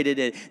frustrated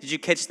it. Did you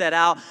catch that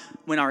out?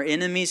 When our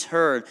enemies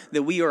heard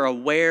that we are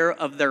aware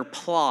of their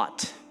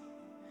plot.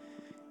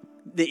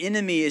 The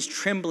enemy is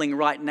trembling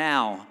right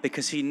now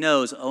because he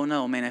knows, oh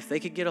no, man, if they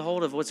could get a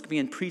hold of what's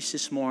being preached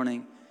this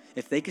morning,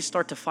 if they could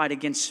start to fight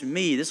against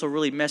me, this will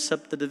really mess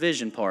up the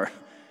division part.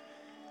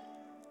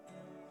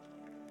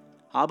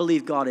 I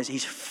believe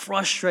he's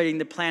frustrating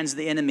the plans of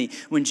the enemy.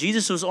 When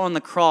Jesus was on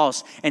the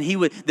cross and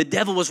the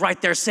devil was right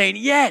there saying,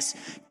 yes,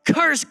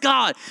 curse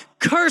God,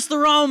 curse the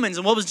Romans.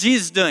 And what was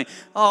Jesus doing?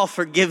 Oh,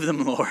 forgive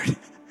them, Lord.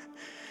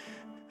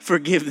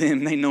 Forgive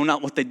them. They know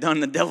not what they've done.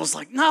 The devil's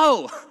like,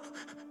 no,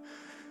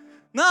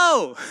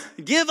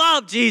 give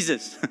up,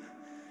 Jesus.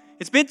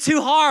 It's been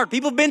too hard.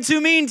 People have been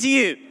too mean to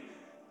you.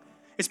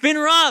 It's been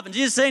rough. And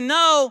Jesus saying,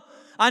 no,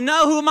 I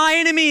know who my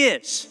enemy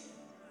is.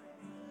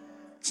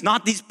 It's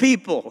not these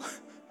people.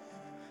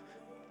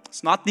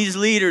 It's not these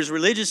leaders,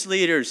 religious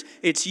leaders.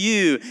 It's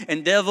you.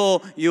 And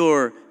devil,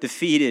 you're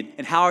defeated.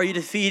 And how are you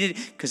defeated?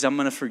 Because I'm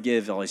going to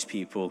forgive all these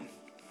people.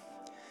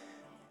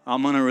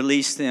 I'm going to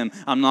release them.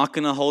 I'm not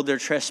going to hold their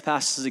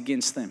trespasses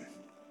against them.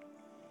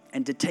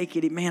 And to take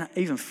it, man,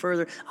 even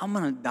further, I'm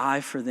going to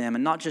die for them.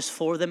 And not just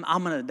for them,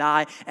 I'm going to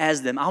die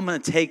as them. I'm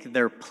going to take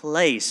their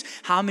place.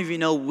 How many of you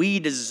know we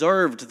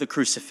deserved the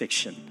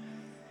crucifixion?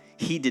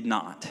 He did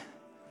not.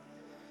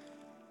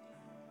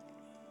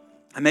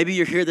 And maybe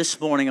you're here this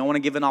morning. I want to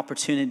give an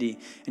opportunity.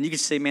 And you can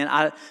say, man,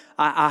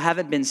 I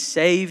haven't been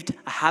saved.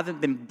 I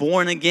haven't been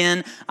born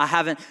again.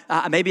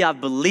 Maybe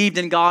I've believed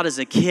in God as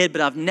a kid,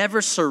 but I've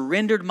never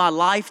surrendered my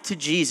life to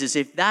Jesus.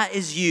 If that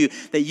is you,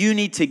 that you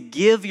need to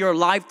give your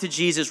life to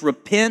Jesus,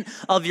 repent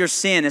of your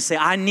sin and say,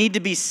 I need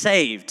to be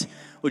saved.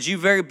 Would you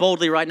very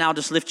boldly right now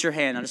just lift your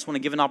hand? I just want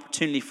to give an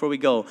opportunity before we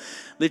go.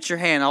 Lift your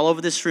hand all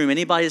over this room.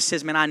 Anybody that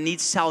says, man, I need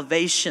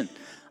salvation.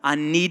 I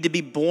need to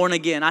be born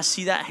again. I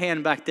see that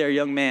hand back there,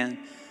 young man.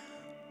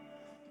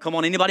 Come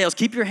on, anybody else?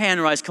 Keep your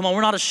hand raised. Come on, we're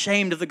not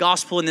ashamed of the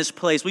gospel in this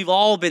place. We've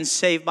all been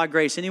saved by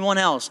grace. Anyone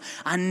else?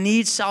 I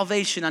need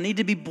salvation. I need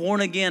to be born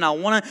again. I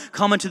want to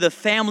come into the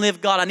family of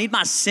God. I need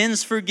my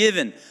sins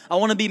forgiven. I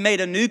want to be made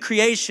a new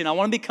creation. I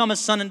want to become a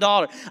son and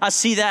daughter. I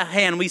see that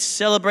hand. We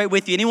celebrate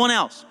with you. Anyone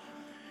else?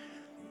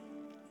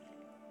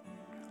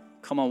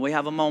 Come on, we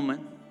have a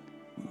moment.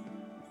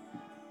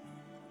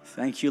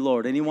 Thank you,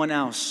 Lord. Anyone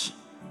else?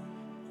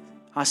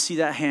 I see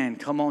that hand.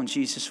 Come on,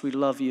 Jesus, we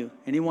love you.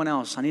 Anyone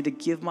else? I need to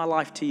give my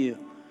life to you.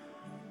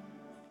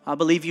 I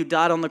believe you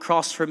died on the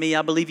cross for me.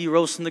 I believe you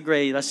rose from the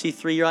grave. I see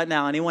 3 right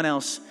now. Anyone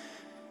else?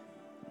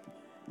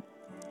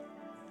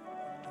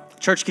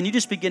 Church, can you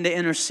just begin to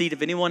intercede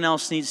if anyone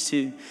else needs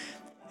to?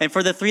 And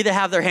for the 3 that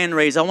have their hand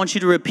raised, I want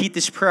you to repeat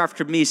this prayer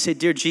after me. Say,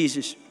 dear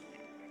Jesus,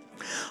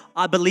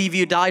 I believe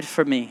you died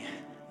for me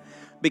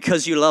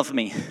because you love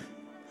me.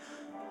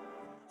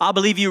 I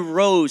believe you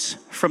rose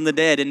from the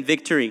dead in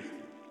victory.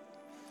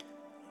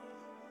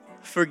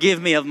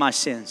 Forgive me of my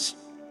sins.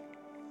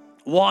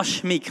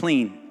 Wash me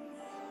clean.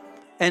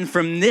 And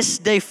from this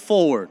day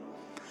forward,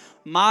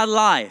 my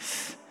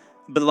life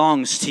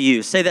belongs to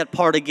you. Say that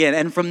part again.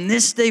 And from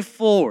this day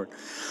forward,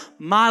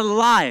 my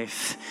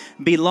life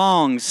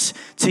belongs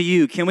to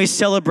you. Can we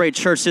celebrate,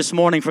 church, this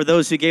morning for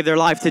those who gave their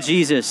life to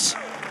Jesus?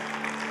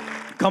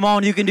 Come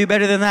on, you can do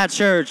better than that,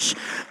 church.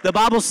 The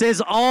Bible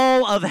says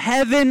all of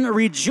heaven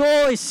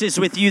rejoices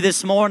with you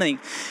this morning.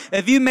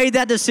 If you made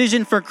that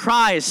decision for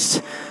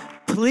Christ,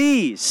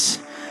 please,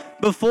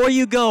 before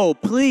you go,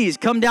 please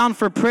come down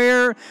for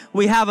prayer.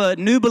 We have a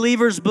new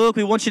believers book.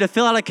 We want you to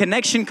fill out a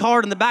connection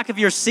card in the back of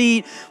your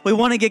seat. We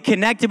want to get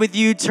connected with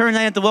you. Turn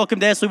that at the welcome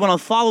desk. We want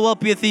to follow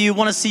up with you. We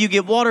want to see you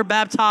get water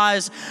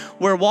baptized.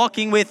 We're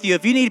walking with you.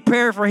 If you need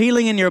prayer for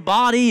healing in your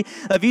body,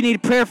 if you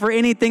need prayer for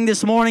anything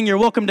this morning, you're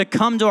welcome to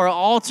come to our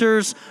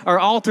altars. Our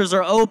altars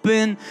are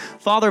open.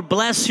 Father,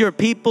 bless your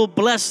people.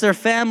 Bless their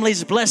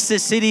families. Bless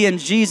this city in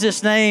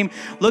Jesus' name.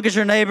 Look at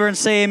your neighbor and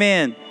say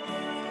amen.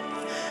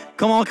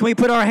 Come on, can we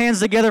put our hands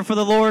together for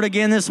the Lord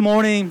again this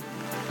morning?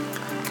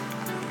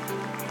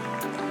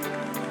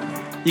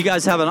 You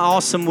guys have an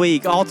awesome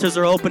week. Altars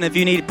are open if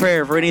you need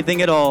prayer for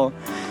anything at all.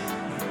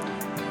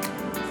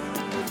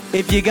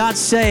 If you got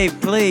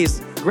saved,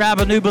 please grab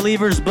a new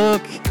believer's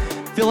book,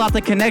 fill out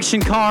the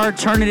connection card,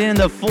 turn it in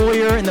the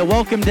foyer in the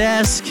welcome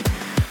desk.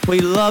 We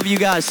love you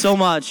guys so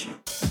much.